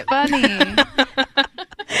 Love It's it. funny.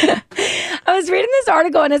 I was reading this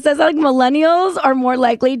article and it says like millennials are more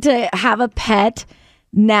likely to have a pet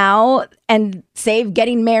now and save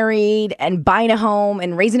getting married and buying a home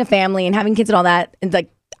and raising a family and having kids and all that. And like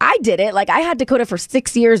I did it. Like I had Dakota for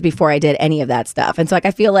 6 years before I did any of that stuff. And so like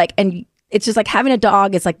I feel like, and it's just like having a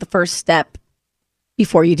dog is like the first step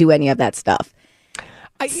before you do any of that stuff.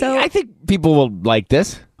 I think people will like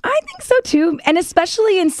this. I think so too. And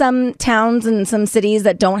especially in some towns and some cities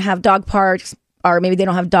that don't have dog parks, or maybe they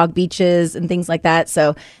don't have dog beaches and things like that.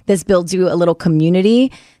 So this builds you a little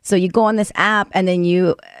community. So you go on this app and then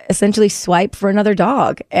you essentially swipe for another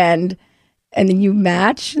dog and then you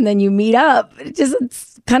match and then you meet up.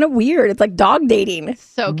 It's kind of weird. It's like dog dating.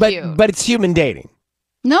 So cute. But it's human dating.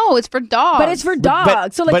 No, it's for dogs. But it's for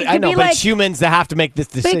dogs. So like it could be but like it's humans that have to make this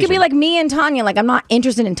decision. But it could be like me and Tanya. Like I'm not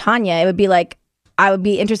interested in Tanya. It would be like I would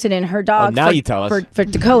be interested in her dog. now you tell us. For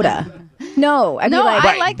Dakota. No, I'd be like,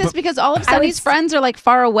 I like this because all of Sunny's friends are like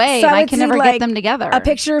far away So and I would can see, never like, get them together. a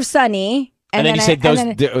picture of Sunny. And then you say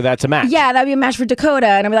that's a match. Yeah, that'd be a match for Dakota.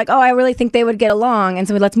 And I'd be like, oh, I really think they would get along. And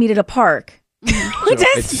so let's meet at a park. Which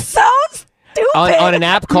is so stupid. On an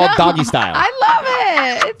app called Doggy Style. I love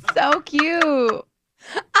it. It's so cute.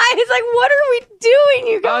 I was like, what are we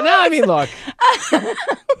doing, you guys? Oh, no, I mean, look.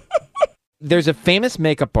 There's a famous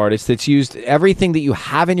makeup artist that's used everything that you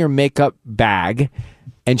have in your makeup bag,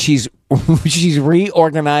 and she's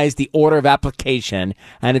reorganized the order of application,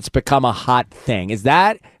 and it's become a hot thing. Is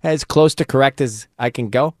that as close to correct as I can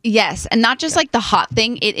go? Yes, and not just like the hot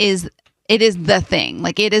thing. It is the thing.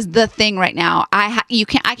 Like it is the thing right now. I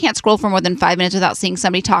can't scroll for more than 5 minutes without seeing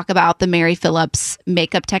somebody talk about the Mary Phillips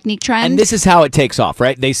makeup technique trend. And this is how it takes off,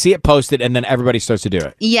 right? They see it posted, and then everybody starts to do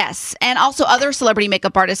it. Yes, and also other celebrity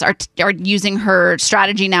makeup artists are using her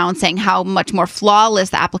strategy now and saying how much more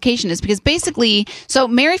flawless the application is because basically, so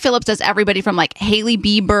Mary Phillips does everybody from like Hailey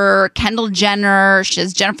Bieber, Kendall Jenner, she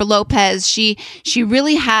does Jennifer Lopez. She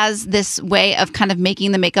really has this way of kind of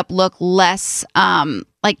making the makeup look less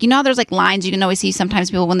like, you know, there's like lines. You can always see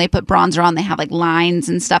sometimes people when they put bronzer on, they have like lines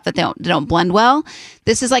and stuff that they don't blend well.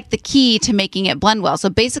 This is like the key to making it blend well. So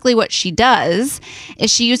basically what she does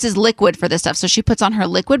is she uses liquid for this stuff. So she puts on her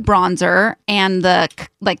liquid bronzer and the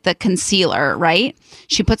concealer, right?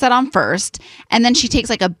 She puts that on first. And then she takes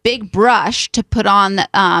like a big brush to put on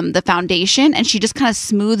the foundation, and she just kind of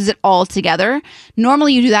smooths it all together.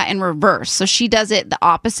 Normally you do that in reverse. So she does it the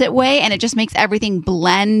opposite way, and it just makes everything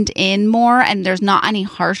blend in more, and there's not any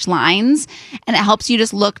harsh lines, and it helps you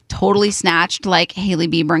just look totally snatched like Hailey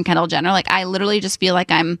Bieber and Kendall Jenner. Like, I literally just feel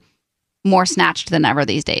like I'm more snatched than ever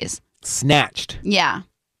these days. Snatched. Yeah.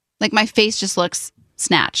 Like my face just looks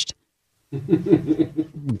snatched.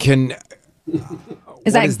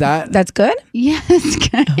 Is that? That's good? Yes.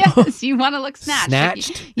 Yes. You want to look snatched.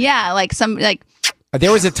 Snatched? Yeah. Like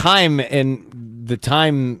there was a time in the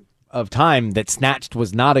time of time that snatched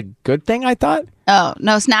was not a good thing, I thought. Oh,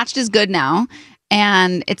 no, snatched is good now.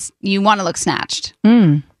 And you want to look snatched.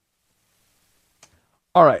 All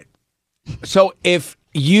right. So if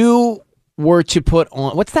you were to put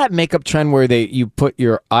on, what's that makeup trend where you put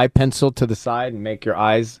your eye pencil to the side and make your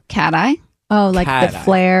eyes? Cat eye? Oh, like Cat the eye.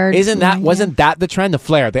 flare. Wasn't that the trend? The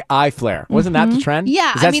flare, the eye flare. Wasn't that the trend?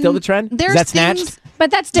 Yeah. Is that still the trend? Is that snatched?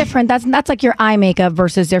 But that's different. That's like your eye makeup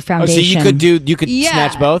versus your foundation. So you could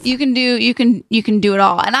snatch both? You can do it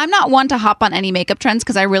all. And I'm not one to hop on any makeup trends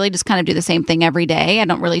because I really just kind of do the same thing every day. I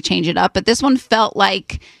don't really change it up. But this one felt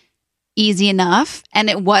like easy enough, and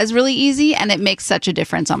it was really easy, and it makes such a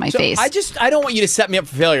difference on my face. I don't want you to set me up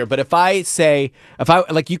for failure, but if I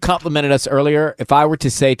like you complimented us earlier, if I were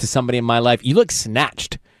to say to somebody in my life, you look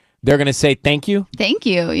snatched, they're going to say thank you. Thank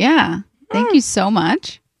you. Yeah. Thank you so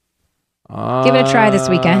much. Give it a try this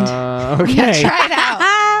weekend. Okay. Yeah, try it out.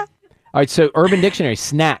 All right. So Urban Dictionary,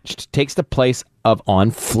 snatched takes the place of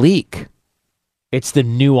on fleek. It's the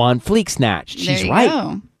new on fleek snatched. There She's you right.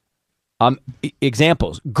 go.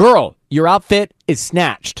 Examples. Girl, your outfit is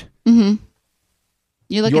snatched. Mm-hmm.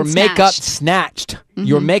 You're looking Your makeup snatched. snatched. Mhm.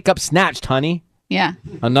 Your makeup snatched, honey. Yeah.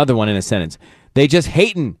 Another one in a sentence. They just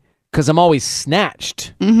hating because I'm always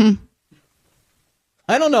snatched. Mm-hmm.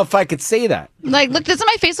 I don't know if I could say that. Like, look, doesn't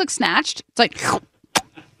my face look snatched? It's like,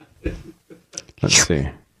 Let's see.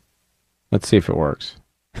 Let's see if it works.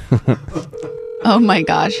 oh my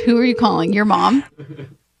gosh, who are you calling? Your mom?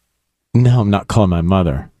 No, I'm not calling my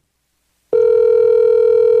mother.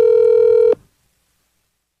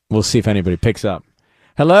 We'll see if anybody picks up.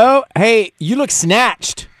 Hello? Hey, you look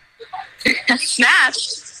snatched.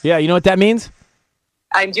 Snatched? Yeah, you know what that means?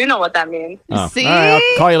 I do know what that means. Oh. See? All right,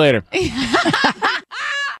 I'll call you later.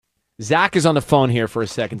 Zach is on the phone here for a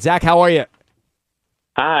second. Zach, how are you?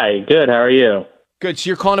 Hi, good. How are you? Good. So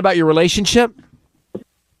you're calling about your relationship?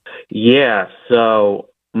 Yeah, so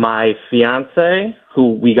my fiance,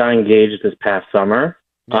 who we got engaged this past summer,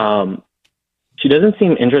 she doesn't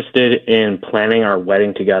seem interested in planning our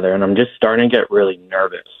wedding together, and I'm just starting to get really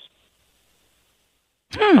nervous.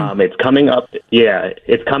 It's coming up. Yeah,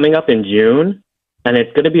 it's coming up in June, and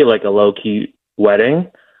it's going to be like a low-key wedding.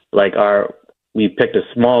 Like we picked a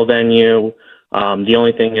small venue. The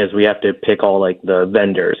only thing is we have to pick all like the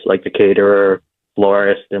vendors, like the caterer,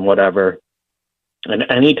 florist, and whatever. And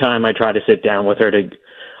anytime I try to sit down with her to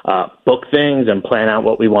book things and plan out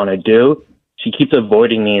what we want to do, she keeps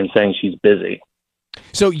avoiding me and saying she's busy.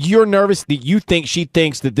 So you're nervous that she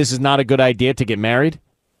thinks that this is not a good idea to get married?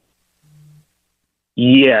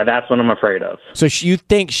 Yeah, that's what I'm afraid of. So you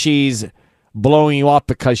think she's blowing you off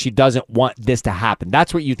because she doesn't want this to happen.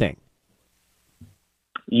 That's what you think?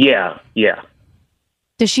 Yeah.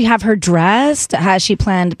 Does she have her dressed? Has she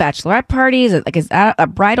planned bachelorette parties? Is that a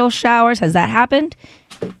bridal showers? Has that happened?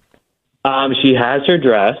 She has her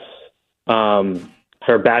dress. Her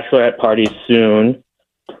bachelorette party soon.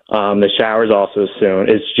 The shower's also soon.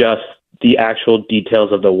 It's just the actual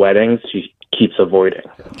details of the weddings she keeps avoiding.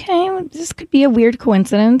 Okay, well, this could be a weird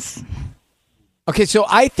coincidence. Okay, so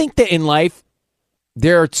I think that in life,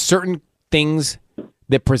 there are certain things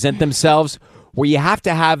that present themselves where you have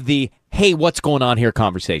to have the, hey, what's going on here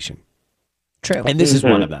conversation. True. And this is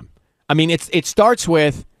one of them. I mean, it starts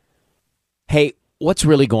with, hey, what's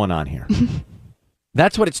really going on here?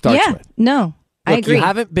 That's what it starts with. No, I agree. You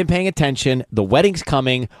haven't been paying attention. The wedding's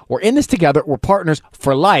coming. We're in this together. We're partners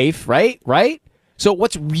for life, right? Right? So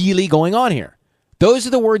what's really going on here? Those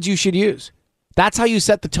are the words you should use. That's how you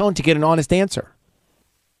set the tone to get an honest answer.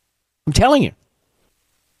 I'm telling you.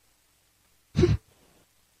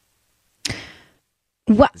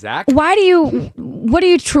 Zach? What are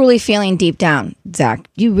you truly feeling deep down, Zach?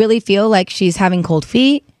 Do you really feel like she's having cold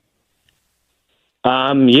feet?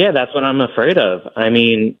 Yeah, that's what I'm afraid of. I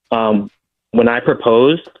mean, when I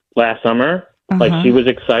proposed last summer, Like, she was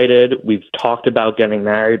excited. We've talked about getting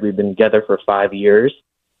married. We've been together for 5 years.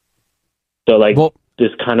 So, like, this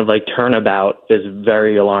kind of, like, turnabout is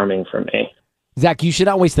very alarming for me. Zach, you should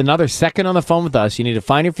not waste another second on the phone with us. You need to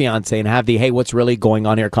find your fiance and have the, hey, what's really going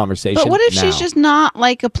on here conversation. But what if now. she's just not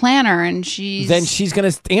like a planner and she's... Then she's going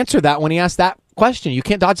to answer that when he asks that question. You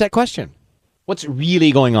can't dodge that question. What's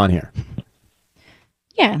really going on here?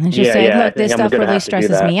 Yeah, and then she'll say, look, this stuff really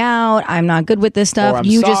stresses me out. I'm not good with this stuff. Or I'm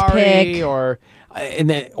you sorry, just pick.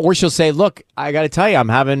 Or she'll say, look, I got to tell you, I'm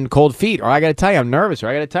having cold feet. Or I got to tell you, I'm nervous. Or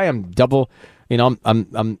I got to tell you, I'm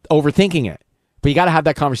I'm overthinking it. But you got to have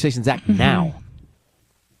that conversation, Zach, now.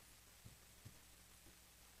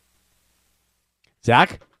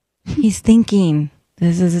 Zach? He's thinking.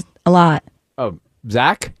 This is a lot. Oh,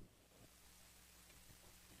 Zach?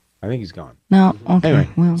 I think he's gone. No, okay. Anyway,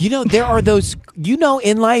 well. there are those,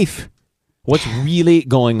 in life, what's really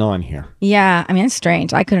going on here. Yeah, I mean, it's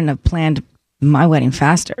strange. I couldn't have planned my wedding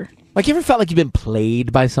faster. Like, you ever felt like you've been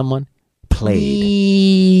played by someone?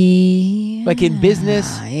 Played. Like in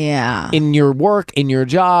business? Yeah. In your work, in your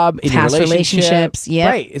job, in Past your relationships, yeah.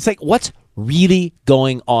 Right. It's like, what's really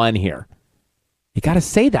going on here? You got to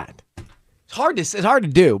say that. It's hard to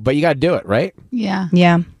do, but you got to do it, right? Yeah.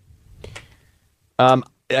 Yeah.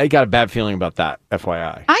 I got a bad feeling about that,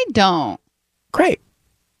 FYI. I don't. Great.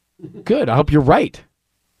 Good. I hope you're right.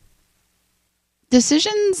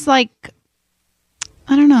 Decisions, like,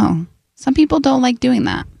 I don't know. Some people don't like doing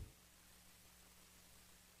that.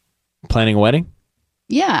 Planning a wedding?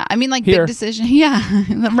 Yeah. I mean, like, Here. big decision. Yeah.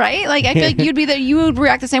 Right? Like, I feel like you would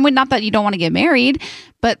react the same way. Not that you don't want to get married,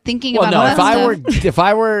 but thinking about all that stuff.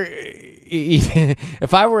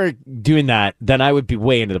 If I were doing that, then I would be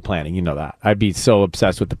way into the planning. You know that. I'd be so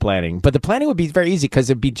obsessed with the planning. But the planning would be very easy because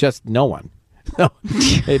it'd be just no one.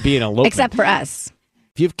 It'd be an elopement. Except for us.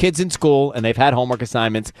 If you have kids in school and they've had homework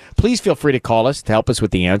assignments, please feel free to call us to help us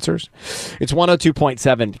with the answers. It's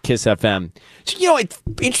 102.7 KISS FM. So, it's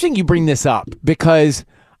interesting you bring this up because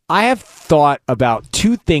I have thought about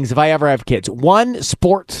two things if I ever have kids. One,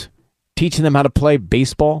 sports, teaching them how to play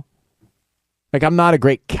baseball. Like, I'm not a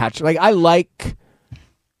great catcher. Like, I like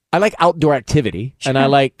outdoor activity, and I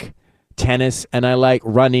like tennis, and I like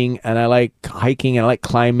running, and I like hiking, and I like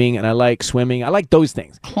climbing, and I like swimming. I like those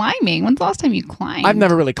things. Climbing? When's the last time you climbed? I've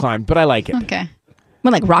never really climbed, but I like it. Okay.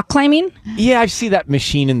 Well, like rock climbing? Yeah, I see that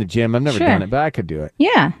machine in the gym. I've never done it, but I could do it.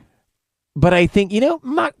 Yeah. But I think,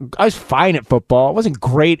 I was fine at football. I wasn't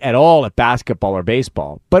great at all at basketball or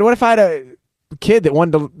baseball. But what if I had a kid that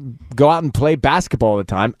wanted to go out and play basketball all the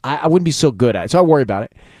time? I wouldn't be so good at it. So I worry about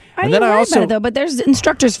it. I worry about it, though, but there's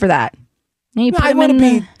instructors for that. I want to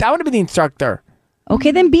be the instructor.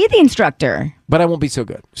 Okay, then be the instructor. But I won't be so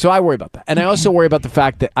good. So I worry about that. And I also worry about the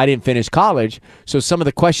fact that I didn't finish college. So some of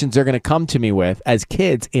the questions they're going to come to me with as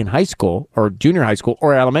kids in high school or junior high school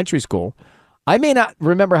or elementary school, I may not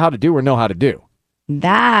remember how to do or know how to do.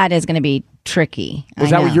 That is going to be tricky. Is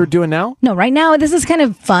that what you're doing now? No, right now this is kind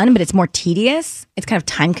of fun, but it's more tedious. It's kind of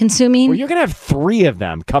time consuming. Well, you're going to have 3 of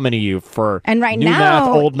them coming to you for and right new now,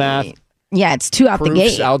 math, old math. Yeah, it's 2 out proofs, the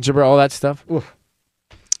gate. Algebra, all that stuff. Oof.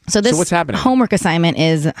 So what's happening? Homework assignment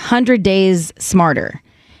is 100 Days Smarter.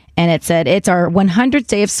 And it said it's our 100th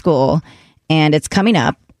day of school and it's coming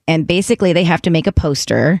up. And basically they have to make a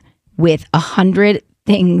poster with 100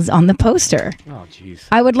 things on the poster. Oh, jeez.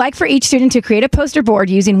 I would like for each student to create a poster board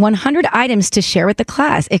using 100 items to share with the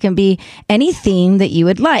class. It can be any theme that you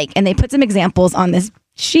would like. And they put some examples on this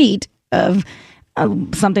sheet of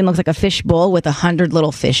something looks like a fish bowl with 100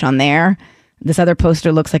 little fish on there. This other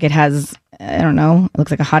poster looks like it has, I don't know, it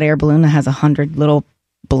looks like a hot air balloon that has 100 little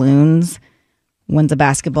balloons. One's a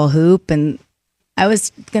basketball hoop. And I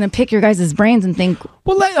was going to pick your guys' brains and think.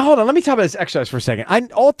 Well, hold on. Let me talk about this exercise for a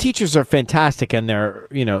second. All teachers are fantastic and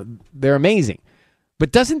they're amazing.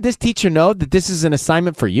 But doesn't this teacher know that this is an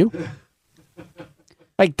assignment for you?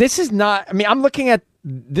 Like, this is not, I'm looking at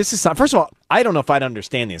this is, first of all, I don't know if I'd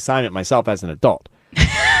understand the assignment myself as an adult.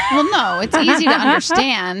 Well, no, it's easy to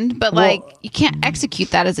understand, but you can't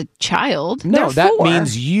execute that as a child. No, that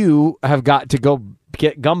means you have got to go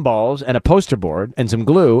get gumballs and a poster board and some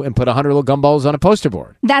glue and put 100 little gumballs on a poster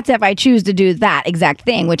board. That's if I choose to do that exact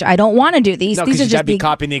thing, which I don't want to do. These are just be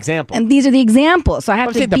copying the example. And these are the examples. So I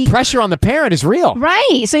have to the pressure on the parent is real.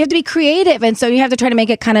 Right. So you have to be creative. And so you have to try to make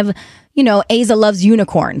it kind of, Asa loves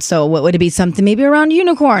unicorns. So what would it be? Something maybe around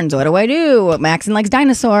unicorns. What do I do? Maxon likes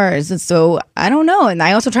dinosaurs. And so I don't know. And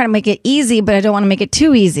I also try to make it easy, but I don't want to make it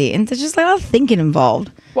too easy. And there's just a lot of thinking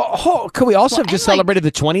involved. Well, could we also have just celebrated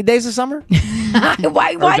the 20 days of summer?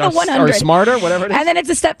 Why the 100? Or smarter, whatever it is. And then it's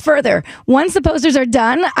a step further. Once the posters are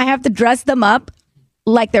done, I have to dress them up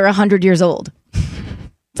like they're 100 years old.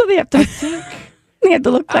 It's So they have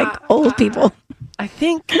to look like old people. I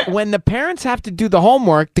think when the parents have to do the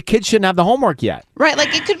homework, the kids shouldn't have the homework yet. Right, like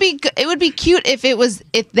it would be cute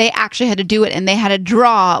if they actually had to do it and they had to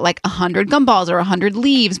draw like 100 gumballs or 100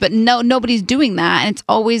 leaves, but nobody's doing that, and it's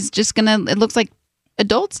always just it looks like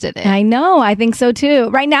adults did it. I know. I think so too.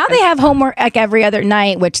 Right now they have homework like every other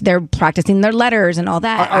night, which they're practicing their letters and all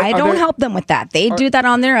that. I don't help them with that. They do that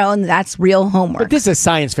on their own. That's real homework. But this is a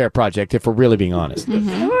science fair project, if we're really being honest. Mm-hmm.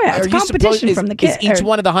 Oh, yeah, it's competition from the kids. Is each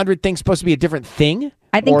one of the 100 things supposed to be a different thing?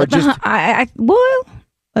 I think. Well,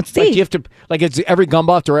 let's see. Like you have to, is every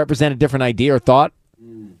gumball have to represent a different idea or thought?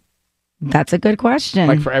 That's a good question.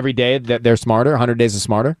 Like for every day that they're smarter, 100 days of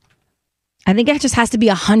smarter? I think it just has to be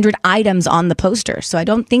 100 items on the poster. So I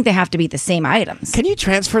don't think they have to be the same items. Can you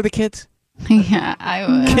transfer the kids? Yeah, I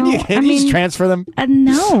would. Can you just transfer them?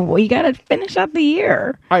 No, you got to finish out the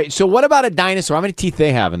year. All right, so what about a dinosaur? How many teeth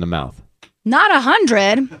they have in the mouth? Not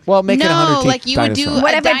 100. Well, make it 100 teeth. Like you would do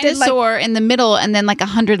a dinosaur in the middle and then like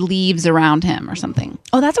 100 leaves around him or something.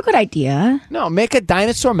 Oh, that's a good idea. No, make a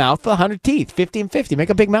dinosaur mouth with 100 teeth, 50 and 50. Make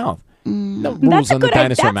a big mouth. No rules on the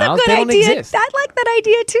dinosaur mouth. They don't exist. I like that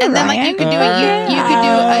idea too. And then like you could do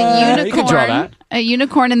a unicorn, you could draw that. A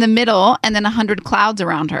unicorn in the middle, and then 100 clouds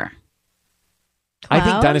around her. I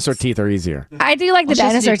think dinosaur teeth are easier. I do like the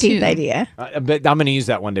dinosaur teeth idea. But I'm going to use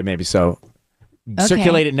that one day maybe. So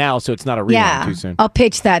circulate it now, so it's not a rerun too soon. I'll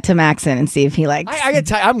pitch that to Maxon and see if he likes. I gotta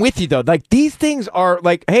tell you, I'm with you though. Like these things are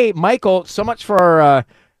like, hey, Michael, so much for our.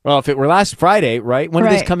 Well, if it were last Friday, right? When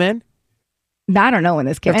did this come in? I don't know when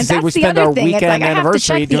this came in. That's the spend other our thing. weekend It's like I have to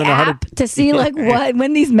check the doing app to see like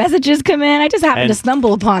when these messages come in. I just happened to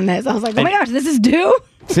stumble upon this. I was like, oh my gosh, this is due.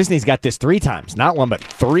 Sisney's got this 3 times, not one, but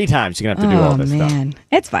 3 times. You're gonna have to do all this stuff.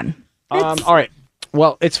 It's fun. All right.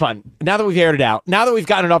 Well, it's fun. Now that we've aired it out, now that we've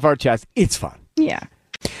gotten it off our chest, it's fun. Yeah.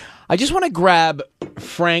 I just want to grab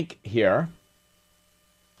Frank here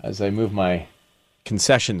as I move my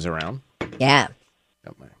concessions around. Yeah.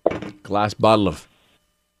 Got my glass bottle of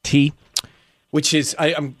tea, which is,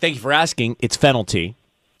 thank you for asking, it's fennel tea.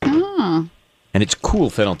 Oh. And it's cool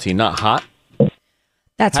fennel tea, not hot.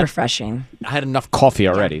 That's refreshing. I had enough coffee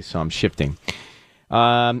already, so I'm shifting.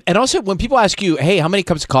 And also, when people ask you, hey, how many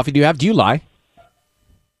cups of coffee do you have? Do you lie?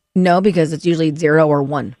 No, because it's usually 0 or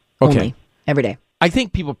 1 only every day. I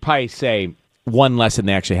think people probably say 1 less than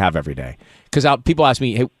they actually have every day. Because people ask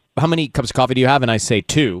me, hey, how many cups of coffee do you have? And I say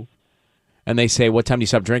 2. And they say, what time do you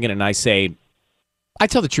stop drinking? And I say, I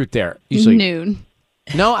tell the truth there. Usually noon.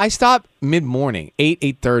 No, I stop mid-morning.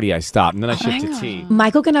 8:30 I stop. And then I shift to tea.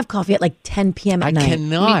 Michael can have coffee at like 10 p.m. at night. I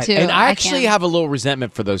cannot. Me too. And I I actually can. have a little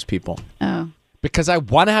resentment for those people. Oh. Because I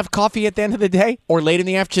want to have coffee at the end of the day or late in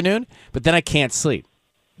the afternoon, but then I can't sleep.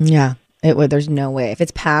 Yeah, there's no way. If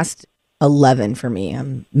it's past 11 for me,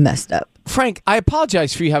 I'm messed up. Frank, I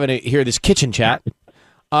apologize for you having to hear this kitchen chat.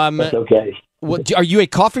 That's okay. Are you a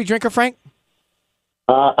coffee drinker, Frank?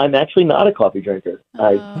 I'm actually not a coffee drinker.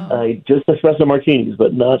 I just espresso martinis,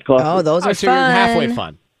 but not coffee. Oh, those are so fun. you're halfway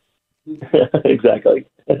fun. Exactly.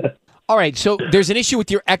 All right, so there's an issue with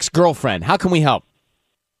your ex-girlfriend. How can we help?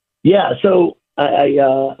 Yeah, so I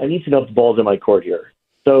need to know if the ball's in my court here.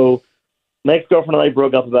 So my ex-girlfriend and I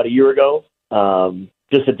broke up about a year ago,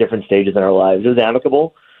 just at different stages in our lives. It was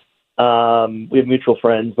amicable. We have mutual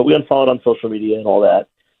friends, but we unfollowed on social media and all that.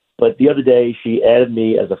 But the other day, she added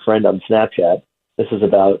me as a friend on Snapchat. This is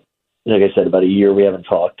about, like I said, about a year we haven't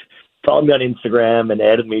talked. Followed me on Instagram and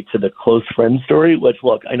added me to the close friends story, which,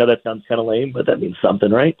 look, I know that sounds kind of lame, but that means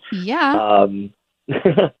something, right? Yeah.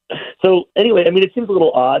 So anyway, I mean, it seems a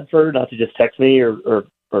little odd for her not to just text me or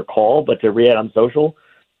call, but to re-add on social.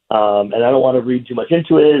 And I don't want to read too much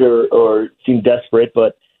into it or seem desperate,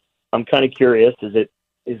 but I'm kind of curious.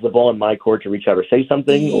 Is the ball in my court to reach out or say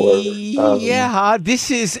something? Or yeah,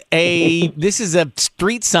 this is a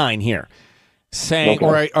street sign here saying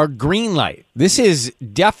or a green light. This is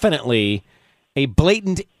definitely a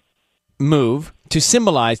blatant move to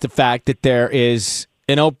symbolize the fact that there is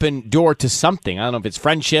an open door to something. I don't know if it's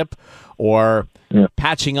friendship or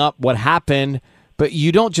patching up what happened, but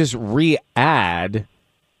you don't just re-add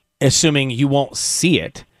assuming you won't see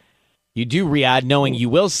it. You do re-add knowing you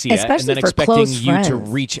will see it and then expecting you to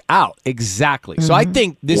reach out. Exactly. Mm-hmm. So I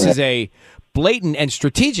think this is a blatant and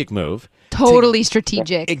strategic move. Totally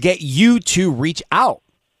strategic. Get you to reach out.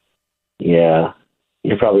 Yeah,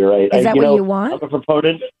 you're probably right. Is that what you want?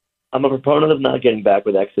 I'm a proponent of not getting back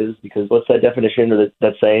with exes because what's that definition or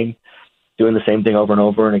that saying? Doing the same thing over and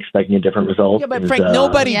over and expecting a different result. Yeah, but Frank,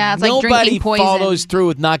 nobody like follows through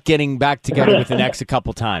with not getting back together with an ex a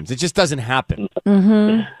couple times. It just doesn't happen.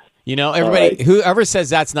 Mm-hmm. You know, everybody, whoever says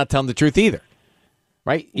that's not telling the truth either.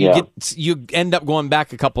 right? Yeah. You end up going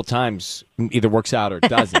back a couple times. Either works out or it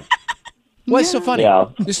doesn't. What's so funny? Yeah.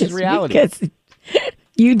 This is reality. Because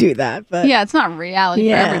you do that, but Yeah, it's not reality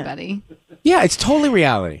Yeah. for everybody. Yeah, it's totally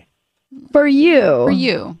reality. for you. For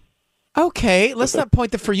you. Okay, let's not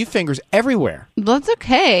point the for you fingers everywhere. That's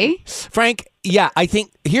okay. Frank, yeah, I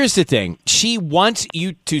think here's the thing. She wants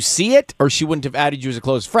you to see it, or she wouldn't have added you as a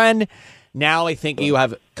close friend. Now I think you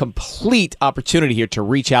have complete opportunity here to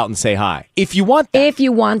reach out and say hi. If you want that. If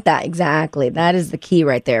you want that, exactly. That is the key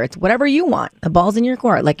right there. It's whatever you want. The ball's in your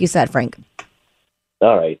court, like you said, Frank.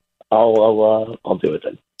 All right. I'll do it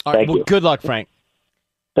then. All right, Thank well, you. good luck, Frank.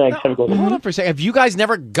 Thanks. Have a good one. Hold on for a second. Have you guys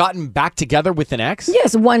never gotten back together with an ex?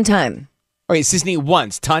 Yes, one time. Okay, Sisney,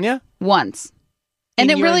 once. Tanya? Once. And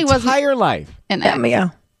In it your really wasn't entire life. an ex. Yeah.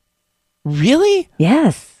 Really?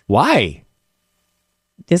 Yes. Why?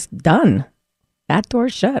 Just done. That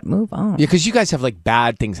door's shut. Move on. Yeah, because you guys have like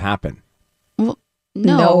bad things happen.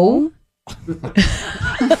 No.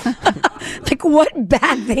 Like what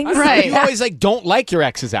bad things? Right. You always like don't like your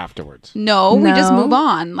exes afterwards. No, we just No. move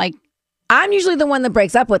on. Like, I'm usually the one that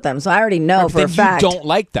breaks up with them, so I already know for Then a fact. you don't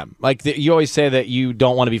like them. Like you always say that you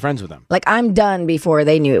don't want to be friends with them. Like I'm done before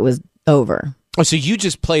they knew it was over. Oh, so you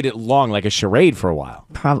just played it long like a charade for a while.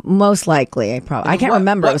 Most likely, I can't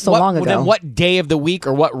remember. It was so long ago. Then what day of the week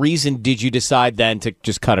or what reason did you decide then to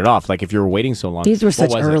just cut it off? Like if you were waiting so long. These were what such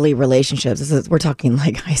was it? early relationships. We're talking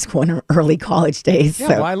like high school and early college days. Yeah,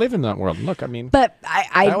 so. well, I live in that world. Look, I mean, But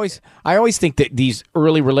I always think that these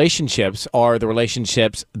early relationships are the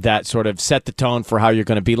relationships that sort of set the tone for how you're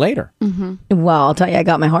going to be later. Well, I'll tell you, I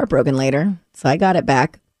got my heart broken later, so I got it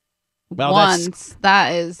back. Well, once.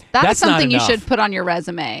 That is that's not something you enough. should put on your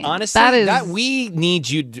resume. Honestly, that is we need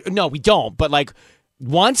you. No, we don't. But like,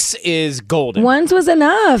 once is golden. Once was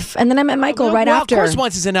enough, and then I met Michael right after. Of course,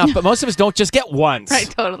 once is enough. But most of us don't just get once. right.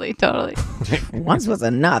 Totally. Once was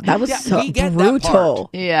enough. That was so we get that brutal.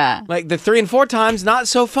 Yeah. Like the 3 and 4 times, not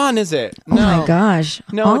so fun, is it? Oh my gosh.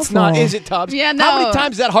 No, it's not. Awful. Is it, Tubbs? Yeah, How many no.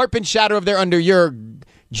 times has that heart been shattered over there under your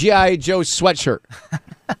G.I. Joe sweatshirt?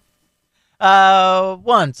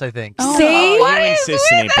 Once, I think. Oh, See? what You is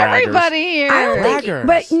insistent with braggers. everybody here? I don't think, Braggers.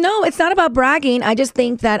 but no, it's not about bragging. I just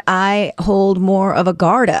think that I hold more of a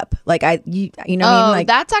guard up. Like you know what I mean? Like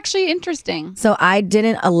that's actually interesting. so I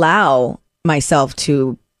didn't allow myself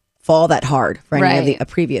to fall that hard for any of Right. the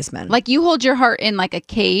previous men. Like you hold your heart in like a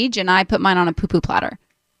cage, and I put mine on a poo-poo platter.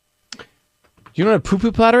 You know what a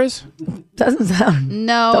poo-poo platter is? Doesn't sound.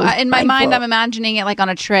 No, in my mind, delightful. I'm imagining it like on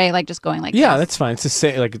a tray, like just going like Yeah, this. that's fine. It's just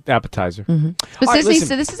like an appetizer. But All right, Sissy, listen.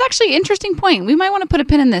 so this is actually an interesting point. We might want to put a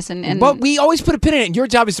pin in this, and But we always put a pin in it. And your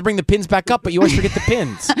job is to bring the pins back up, but you always forget the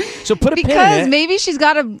pins. So put a pin in because it. maybe she's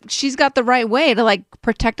got the right way to like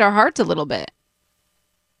protect our hearts a little bit.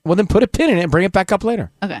 Well, then put a pin in it and bring it back up later.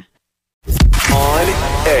 Okay.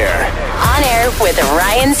 On air. On air with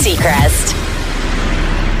Ryan Seacrest.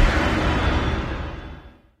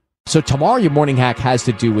 So tomorrow, your morning hack has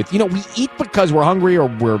to do with, we eat because we're hungry or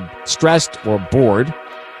we're stressed or bored.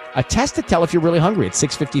 A test to tell if you're really hungry at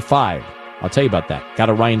 6:55. I'll tell you about that. Got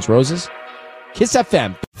a Ryan's Roses? Kiss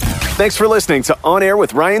FM. Thanks for listening to On Air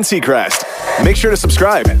with Ryan Seacrest. Make sure to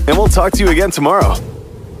subscribe, and we'll talk to you again tomorrow.